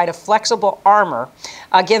that provide a flexible armor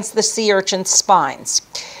against the sea urchin's spines.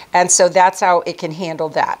 And so that's how it can handle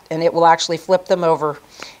that. And it will actually flip them over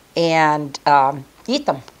and eat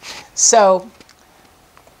them. So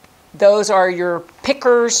those are your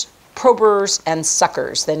pickers, probers, and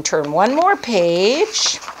suckers. Then turn one more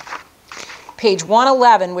page. Page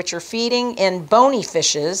 111, which are feeding in bony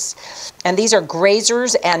fishes, and these are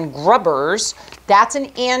grazers and grubbers. That's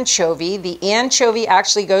an anchovy. The anchovy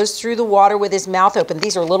actually goes through the water with his mouth open.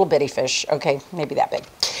 These are little bitty fish, okay, maybe that big.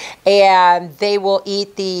 And they will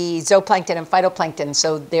eat the zooplankton and phytoplankton,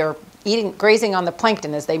 so they're grazing on the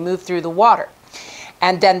plankton as they move through the water.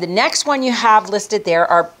 And then the next one you have listed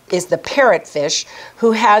there is the parrotfish,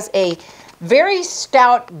 who has a very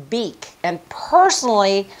stout beak, and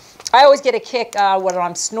personally, I always get a kick when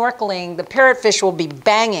I'm snorkeling. The parrotfish will be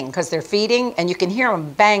banging because they're feeding, and you can hear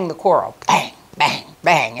them bang the coral. Bang, bang,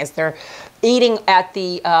 bang, as they're eating at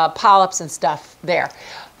the polyps and stuff there.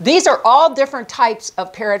 These are all different types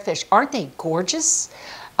of parrotfish. Aren't they gorgeous?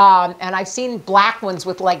 And I've seen black ones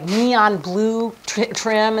with like neon blue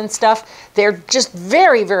trim and stuff. They're just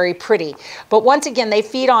very, very pretty. But once again, they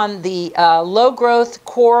feed on the low growth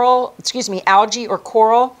coral, algae or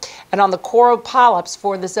coral, and on the coral polyps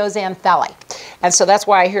for the zooxanthellae. And so that's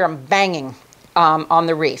why I hear them banging on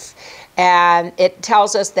the reef. And it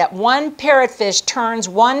tells us that one parrotfish turns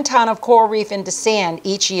 1 ton of coral reef into sand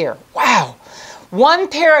each year. Wow. One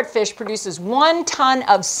parrotfish produces 1 ton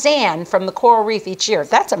of sand from the coral reef each year.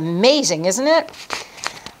 That's amazing, isn't it?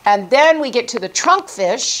 And then we get to the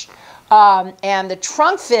trunkfish, and the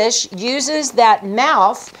trunkfish uses that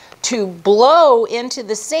mouth to blow into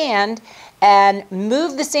the sand and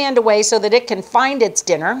move the sand away so that it can find its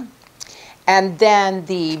dinner. And then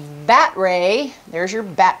the bat ray, there's your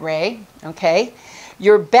bat ray, okay?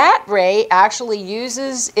 Your bat ray actually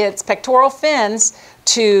uses its pectoral fins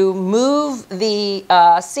to move the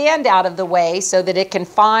sand out of the way so that it can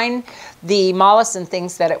find the mollusks and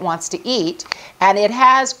things that it wants to eat. And it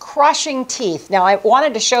has crushing teeth. Now, I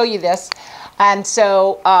wanted to show you this, and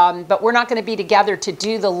so, but we're not going to be together to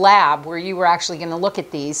do the lab where you were actually going to look at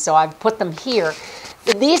these, so I've put them here.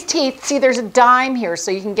 These teeth, see, there's a dime here, so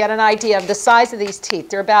you can get an idea of the size of these teeth.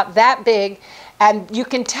 They're about that big, And you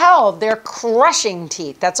can tell they're crushing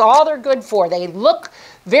teeth. That's all they're good for. They look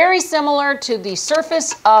very similar to the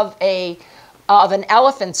surface of an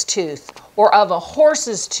elephant's tooth, or of a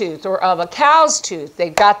horse's tooth, or of a cow's tooth.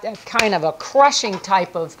 They've got that kind of a crushing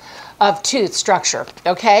type of tooth structure,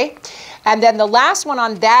 okay? And then the last one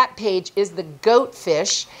on that page is the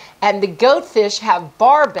goatfish. And the goatfish have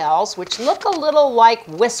barbels, which look a little like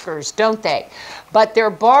whiskers, don't they? But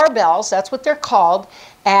they're barbels, that's what they're called,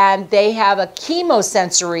 and they have a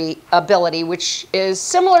chemosensory ability, which is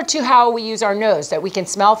similar to how we use our nose, that we can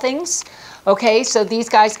smell things. Okay, so these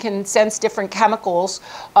guys can sense different chemicals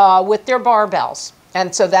with their barbels.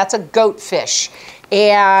 And so that's a goatfish.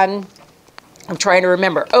 And I'm trying to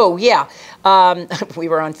remember. Oh, yeah. We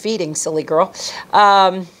were on feeding, silly girl.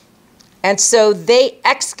 And so they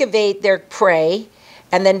excavate their prey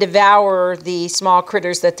and then devour the small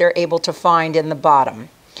critters that they're able to find in the bottom.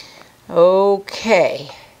 Okay.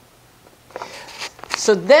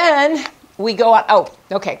 So then we go on. Oh,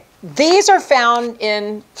 okay. These are found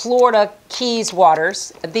in Florida Keys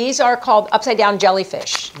waters. These are called upside down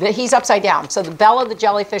jellyfish. He's upside down. So the bell of the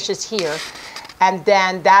jellyfish is here, and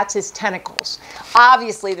then that's his tentacles.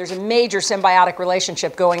 Obviously, there's a major symbiotic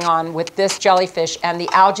relationship going on with this jellyfish and the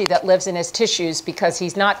algae that lives in his tissues, because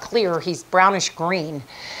he's not clear, he's brownish green.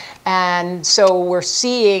 And so we're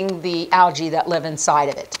seeing the algae that live inside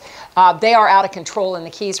of it. They are out of control in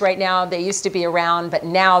the Keys right now. They used to be around, but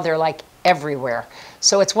now they're like everywhere.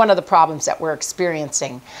 So it's one of the problems that we're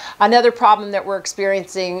experiencing. Another problem that we're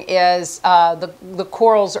experiencing is the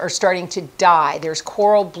corals are starting to die. There's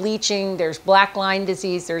coral bleaching, there's black line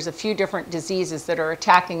disease, there's a few different diseases that are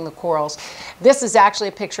attacking the corals. This is actually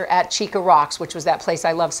a picture at Chica Rocks, which was that place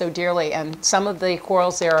I love so dearly, and some of the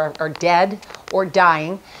corals there are dead or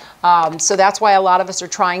dying. So that's why a lot of us are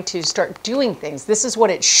trying to start doing things. This is what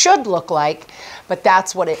it should look like, but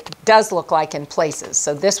that's what it does look like in places.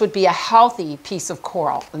 So this would be a healthy piece of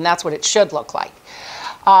coral, and that's what it should look like.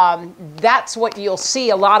 That's what you'll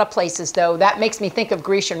see a lot of places, though. That makes me think of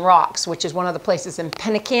Grecian Rocks, which is one of the places in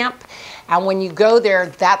Pennicamp. And when you go there,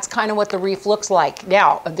 that's kind of what the reef looks like.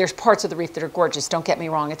 Now, there's parts of the reef that are gorgeous. Don't get me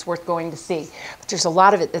wrong. It's worth going to see. But there's a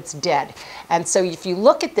lot of it that's dead. And so if you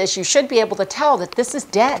look at this, you should be able to tell that this is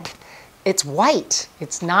dead. It's white.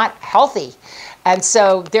 It's not healthy. And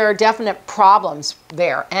so there are definite problems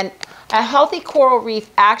there. And a healthy coral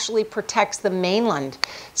reef actually protects the mainland.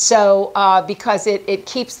 So because it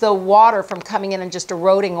keeps the water from coming in and just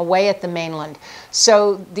eroding away at the mainland.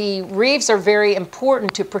 So the reefs are very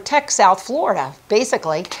important to protect South Florida,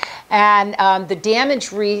 basically. And the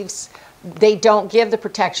damaged reefs, they don't give the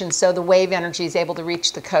protection, so the wave energy is able to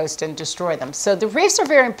reach the coast and destroy them. So the reefs are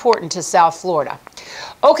very important to South Florida.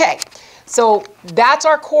 Okay. So that's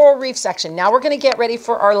our coral reef section. Now we're going to get ready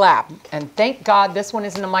for our lab. And thank God this one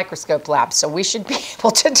isn't a microscope lab, so we should be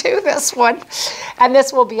able to do this one. And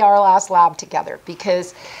this will be our last lab together,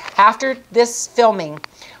 because after this filming,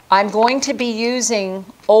 I'm going to be using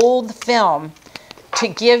old film to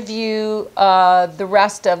give you the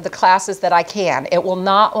rest of the classes that I can. It will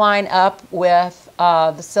not line up with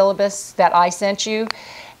the syllabus that I sent you.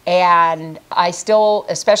 And I still,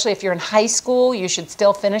 especially if you're in high school, you should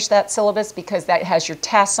still finish that syllabus, because that has your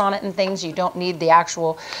tests on it and things. You don't need the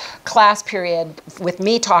actual class period with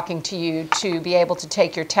me talking to you to be able to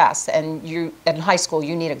take your tests. And you, in high school,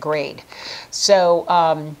 you need a grade. So,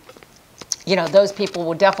 you know, those people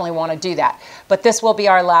will definitely want to do that. But this will be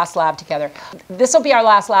our last lab together. This will be our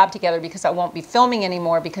last lab together because I won't be filming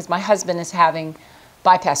anymore, because my husband is having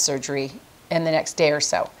bypass surgery in the next day or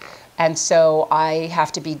so. And so I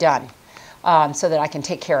have to be done so that I can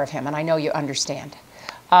take care of him. And I know you understand.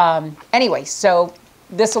 Anyway, so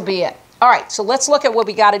this will be it. All right, so let's look at what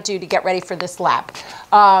we got to do to get ready for this lab.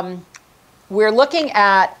 We're looking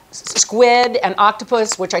at squid and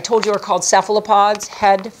octopus, which I told you are called cephalopods,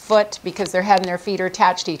 head, foot, because their head and their feet are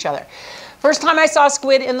attached to each other. First time I saw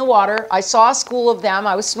squid in the water, I saw a school of them.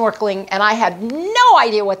 I was snorkeling, and I had no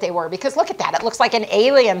idea what they were, because look at that. It looks like an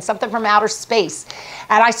alien, something from outer space.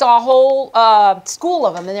 And I saw a whole school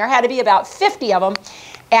of them, and there had to be about 50 of them.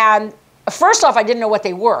 And first off, I didn't know what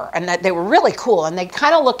they were, and that they were really cool, and they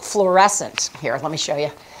kind of looked fluorescent. Here, let me show you.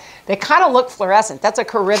 They kind of look fluorescent. That's a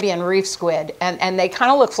Caribbean reef squid, and they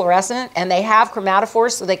kind of look fluorescent, and they have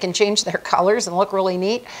chromatophores, so they can change their colors and look really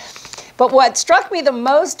neat. But what struck me the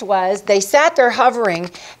most was they sat there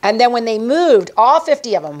hovering, and then when they moved, all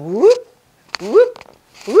 50 of them, whoop, whoop,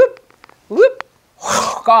 whoop, whoop,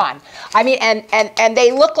 gone. I mean, and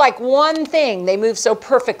they look like one thing. They move so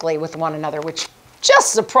perfectly with one another, which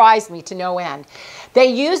just surprised me to no end. They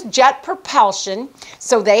use jet propulsion,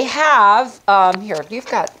 so they have, here, you've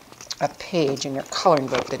got a page in your coloring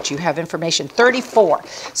book that you have information. 34.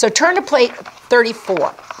 So turn to plate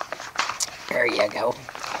 34. There you go.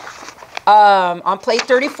 On plate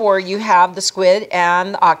 34, you have the squid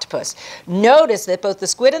and the octopus. Notice that both the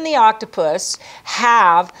squid and the octopus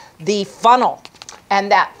have the funnel.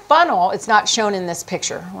 And that funnel, it's not shown in this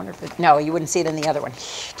picture. I wonder if it, no, you wouldn't see it in the other one.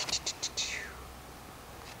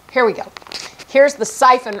 Here we go. Here's the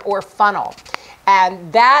siphon or funnel.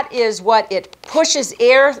 And that is what it pushes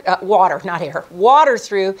water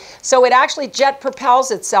through. So it actually jet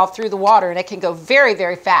propels itself through the water, and it can go very,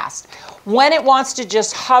 very fast. When it wants to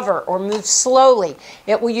just hover or move slowly,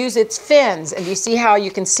 it will use its fins. And you see how you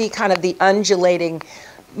can see kind of the undulating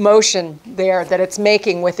motion there that it's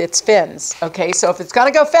making with its fins. Okay, so if it's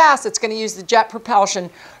going to go fast, it's going to use the jet propulsion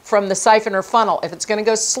from the siphon or funnel. If it's going to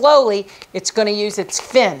go slowly, it's going to use its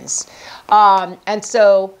fins. And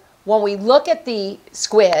so when we look at the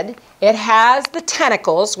squid, it has the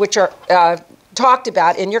tentacles, which are talked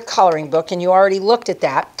about in your coloring book, and you already looked at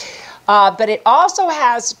that. But it also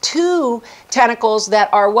has two tentacles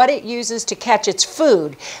that are what it uses to catch its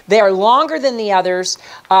food. They are longer than the others,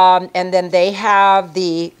 and then they have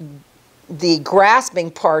the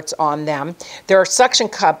grasping parts on them. There are suction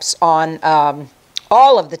cups on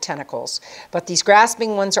all of the tentacles, but these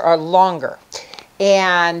grasping ones are longer.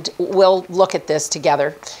 And we'll look at this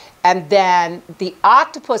together. And then the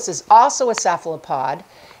octopus is also a cephalopod,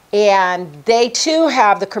 and they too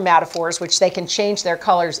have the chromatophores, which they can change their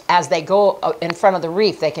colors as they go in front of the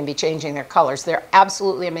reef. They can be changing their colors. They're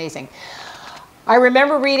absolutely amazing. I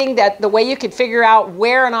remember reading that the way you could figure out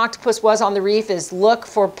where an octopus was on the reef is look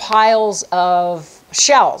for piles of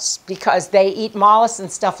shells, because they eat mollusks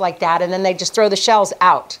and stuff like that, and then they just throw the shells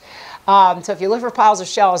out. So if you look for piles of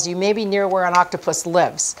shells, you may be near where an octopus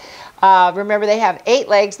lives. Remember, they have 8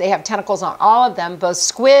 legs. They have tentacles on all of them. Both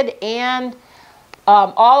squid and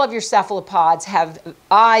all of your cephalopods have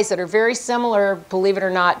eyes that are very similar, believe it or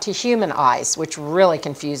not, to human eyes, which really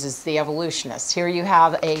confuses the evolutionists. Here you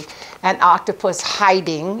have an octopus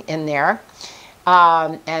hiding in there.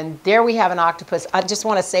 And there we have an octopus. I just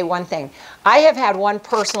want to say one thing. I have had one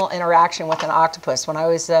personal interaction with an octopus when I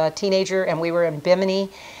was a teenager, and we were in Bimini.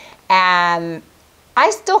 And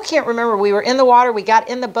I still can't remember. We were in the water, we got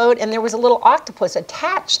in the boat, and there was a little octopus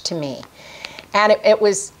attached to me. And it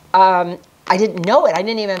was, I didn't know it. I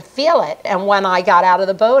didn't even feel it. And when I got out of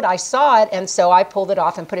the boat, I saw it, and so I pulled it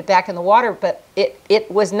off and put it back in the water. But it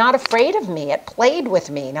was not afraid of me. It played with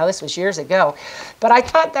me. Now, this was years ago. But I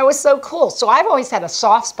thought that was so cool. So I've always had a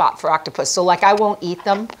soft spot for octopus. So, like, I won't eat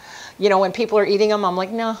them. You know, when people are eating them, I'm like,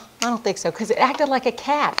 no, I don't think so, because it acted like a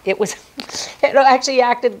cat. It actually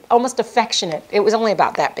acted almost affectionate. It was only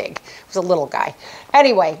about that big. It was a little guy.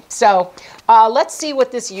 Anyway, so let's see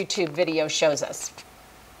what this YouTube video shows us.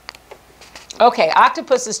 Okay,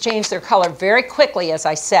 octopuses change their color very quickly, as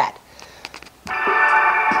I said.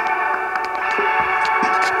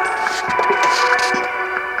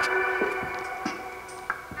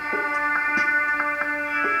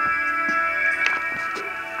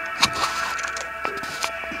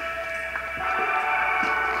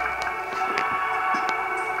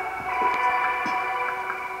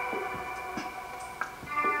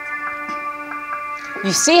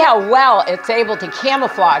 You see how well it's able to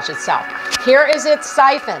camouflage itself. Here is its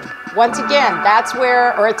siphon. Once again, that's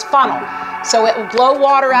where, or its funnel. So it will blow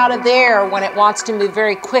water out of there when it wants to move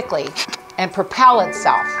very quickly and propel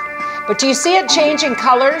itself. But do you see it changing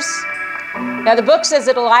colors? Now the book says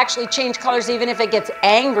it'll actually change colors even if it gets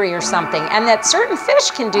angry or something, and that certain fish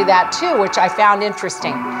can do that too, which I found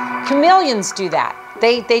interesting. Chameleons do that.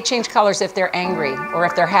 They change colors if they're angry or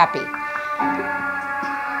if they're happy.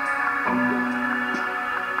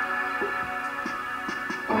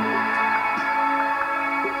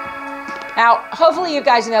 Now, hopefully you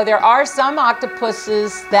guys know there are some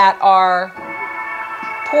octopuses that are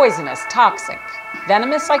poisonous, toxic,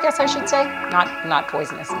 venomous, I guess I should say. Not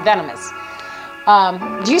poisonous, venomous.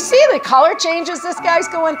 Do you see the color changes this guy's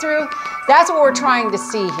going through? That's what we're trying to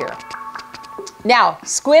see here. Now,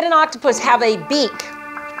 squid and octopus have a beak.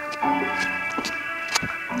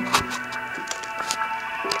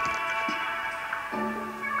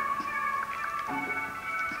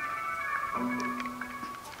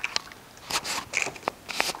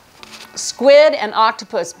 Squid and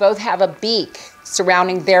octopus both have a beak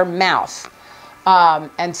surrounding their mouth.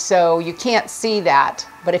 And so you can't see that,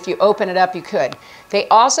 but if you open it up, you could. They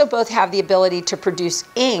also both have the ability to produce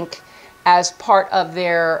ink as part of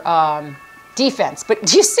their defense. But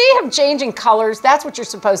do you see him changing colors? That's what you're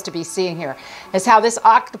supposed to be seeing here, is how this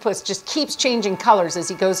octopus just keeps changing colors as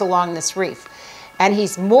he goes along this reef. And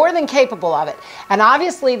he's more than capable of it. And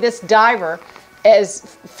obviously this diver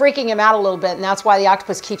is freaking him out a little bit, and that's why the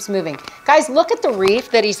octopus keeps moving. Guys, look at the reef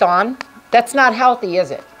that he's on. That's not healthy,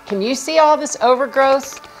 is it? Can you see all this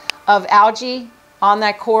overgrowth of algae on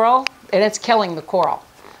that coral? And it's killing the coral.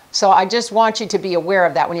 So I just want you to be aware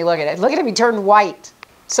of that when you look at it. Look at him, he turned white.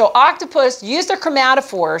 So octopus use their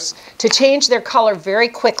chromatophores to change their color very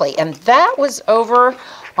quickly. And that was over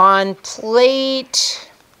on plate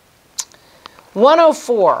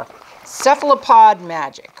 104, cephalopod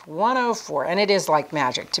magic. 104, and it is like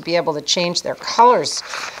magic to be able to change their colors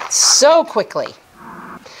so quickly.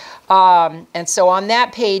 And so on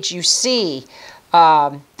that page you see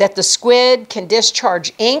that the squid can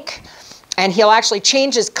discharge ink, and he'll actually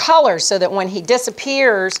change his color so that when he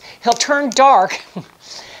disappears, he'll turn dark.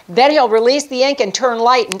 Then he'll release the ink and turn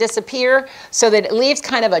light and disappear so that it leaves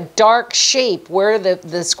kind of a dark shape where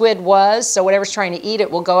the squid was. So whatever's trying to eat it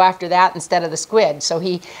will go after that instead of the squid. So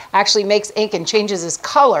he actually makes ink and changes his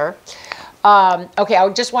color. Okay, I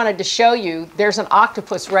just wanted to show you, there's an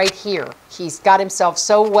octopus right here. He's got himself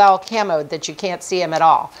so well camoed that you can't see him at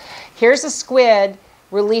all. Here's a squid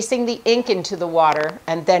releasing the ink into the water,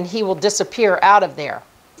 and then he will disappear out of there.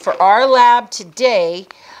 For our lab today,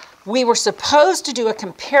 we were supposed to do a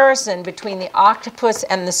comparison between the octopus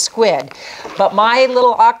and the squid, but my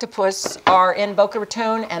little octopus are in Boca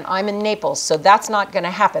Raton and I'm in Naples, so that's not going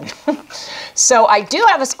to happen. So I do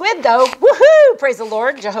have a squid though. Woohoo! Praise the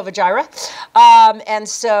Lord, Jehovah Jireh. And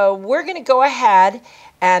so we're going to go ahead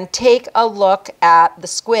and take a look at the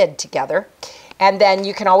squid together. And then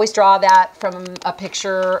you can always draw that from a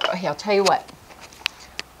picture. Hey, I'll tell you what.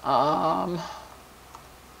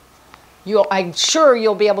 I'm sure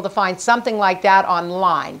you'll be able to find something like that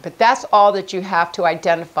online, but that's all that you have to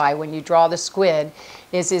identify when you draw the squid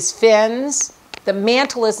is his fins. The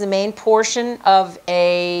mantle is the main portion of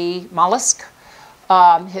a mollusk.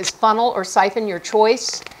 His funnel or siphon, your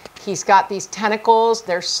choice. He's got these tentacles,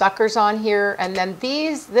 there's suckers on here, and then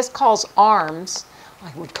this calls arms.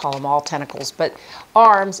 I would call them all tentacles, but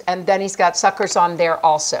arms, and then he's got suckers on there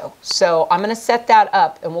also. So I'm going to set that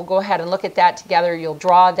up, and we'll go ahead and look at that together. You'll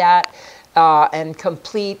draw that and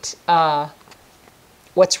complete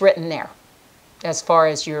what's written there as far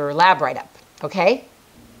as your lab write-up, okay?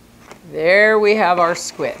 There we have our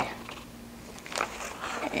squid.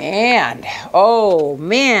 And, oh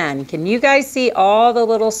man, can you guys see all the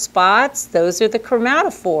little spots? Those are the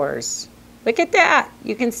chromatophores. Look at that.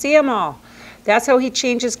 You can see them all. That's how he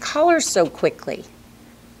changes colors so quickly.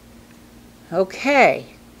 Okay,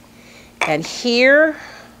 and here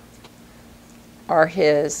are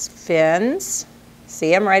his fins.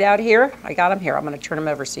 See them right out here? I got them here. I'm going to turn them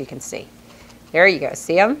over so you can see. There you go.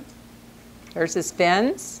 See them? There's his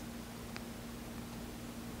fins.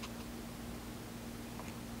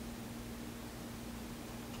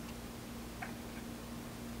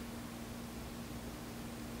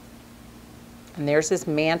 And there's his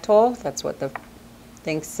mantle. That's what the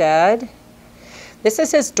thing said. This is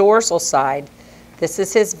his dorsal side. This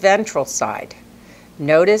is his ventral side.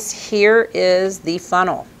 Notice here is the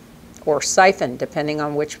funnel or siphon, depending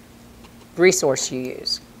on which resource you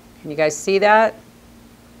use. Can you guys see that?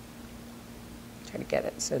 Try to get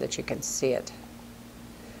it so that you can see it.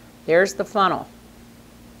 There's the funnel.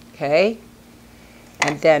 Okay.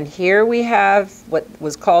 And then here we have what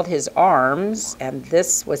was called his arms, and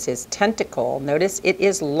this was his tentacle. Notice it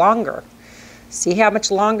is longer. See how much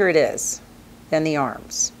longer it is than the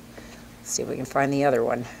arms. Let's see if we can find the other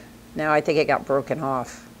one. Now I think it got broken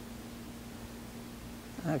off.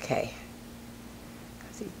 Okay.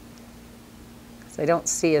 Because I don't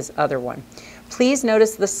see his other one. Please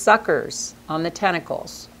notice the suckers on the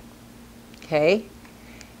tentacles. Okay.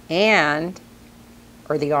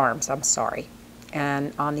 Or the arms, I'm sorry.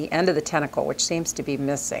 And on the end of the tentacle, which seems to be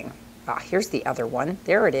missing. Ah, here's the other one.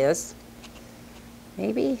 There it is.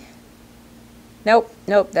 Maybe? Nope,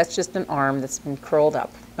 that's just an arm that's been curled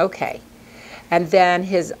up. Okay. And then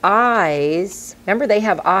his eyes, remember they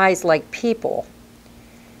have eyes like people.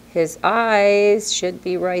 His eyes should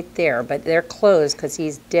be right there, but they're closed because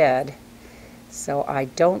he's dead. So I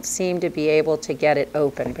don't seem to be able to get it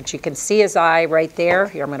open. But you can see his eye right there.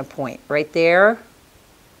 Here, I'm going to point. Right there.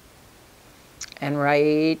 And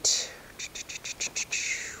right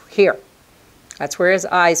here. That's where his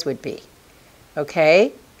eyes would be.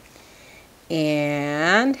 Okay?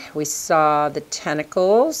 And we saw the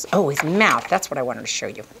tentacles. Oh, his mouth. That's what I wanted to show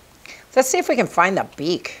you. Let's see if we can find the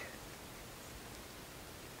beak.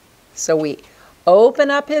 So we open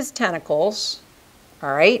up his tentacles.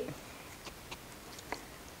 All right?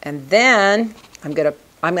 And then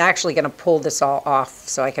I'm actually going to pull this all off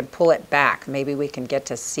so I can pull it back. Maybe we can get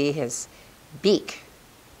to see his beak.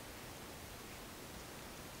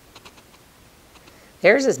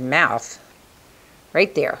 There's his mouth.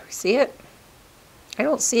 Right there. See it? I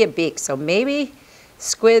don't see a beak, so maybe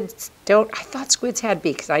squids don't. I thought squids had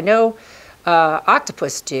beaks. I know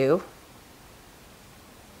octopus do.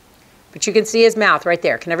 But you can see his mouth right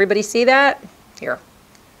there. Can everybody see that? Here.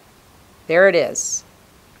 There it is.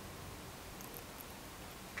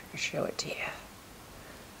 I'll show it to you.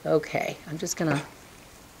 Okay, I'm just gonna.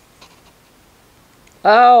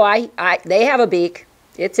 Oh, they have a beak.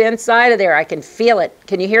 It's inside of there. I can feel it.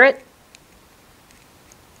 Can you hear it?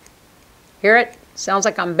 Hear it? Sounds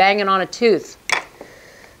like I'm banging on a tooth.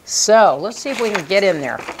 So, let's see if we can get in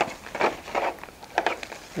there.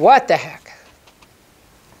 What the heck?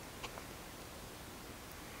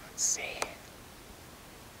 Let's see.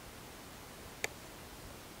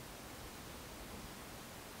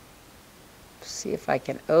 See if I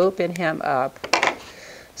can open him up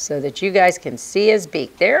so that you guys can see his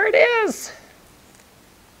beak. There it is.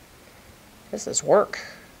 This is work.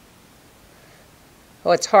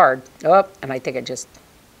 Oh, it's hard. Oh, and I think it just...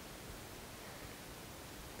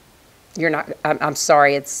 You're not... I'm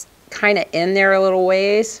sorry. It's kind of in there a little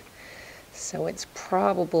ways. So it's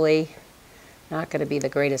probably not going to be the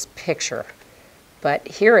greatest picture. But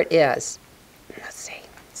here it is. Let's see.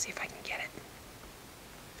 Let's see if I can get it.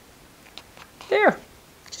 There.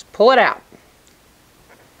 Just pull it out.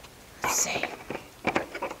 Let's see.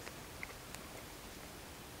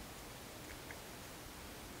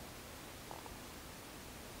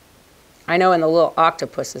 I know in the little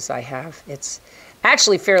octopuses I have, it's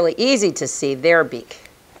actually fairly easy to see their beak.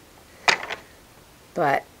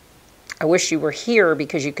 But I wish you were here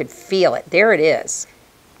because you could feel it. There it is.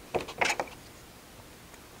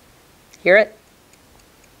 Hear it?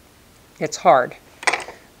 It's hard.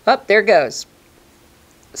 Up, there it goes.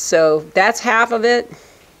 So that's half of it,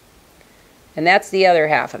 and that's the other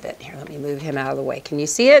half of it. Here, let me move him out of the way. Can you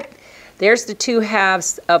see it? There's the two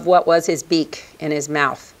halves of what was his beak in his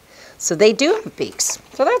mouth. So they do have beaks.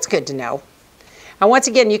 So that's good to know. And once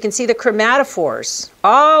again, you can see the chromatophores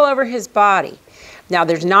all over his body. Now,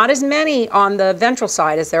 there's not as many on the ventral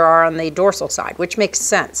side as there are on the dorsal side, which makes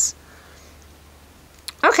sense.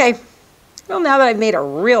 Okay. Well, now that I've made a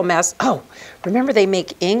real mess. Oh, remember they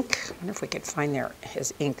make ink? I wonder if we could find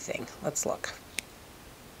his ink thing. Let's look.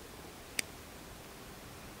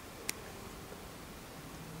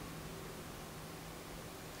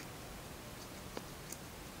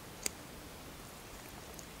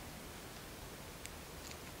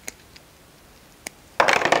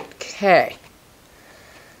 Okay,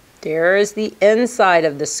 there is the inside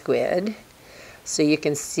of the squid. So you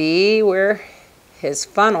can see where his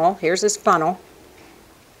funnel, here's his funnel.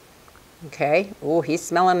 Okay, oh, he's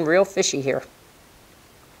smelling real fishy here.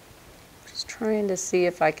 Just trying to see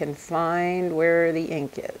if I can find where the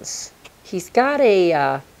ink is. He's got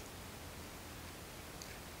a,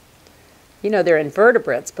 you know, they're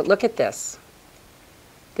invertebrates, but look at this.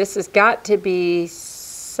 This has got to be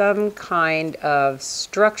some kind of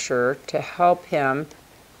structure to help him,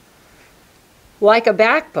 like a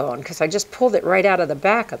backbone, because I just pulled it right out of the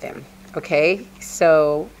back of him. Okay,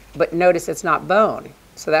 so, but notice it's not bone,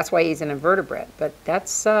 so that's why he's an invertebrate. But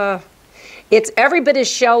that's, it's every bit as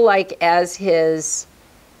shell-like as his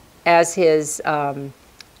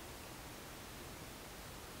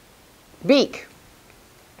beak.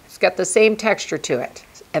 It's got the same texture to it,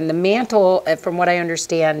 and the mantle, from what I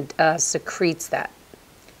understand, secretes that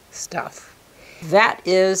stuff. That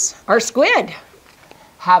is our squid.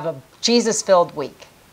 Have a Jesus-filled week.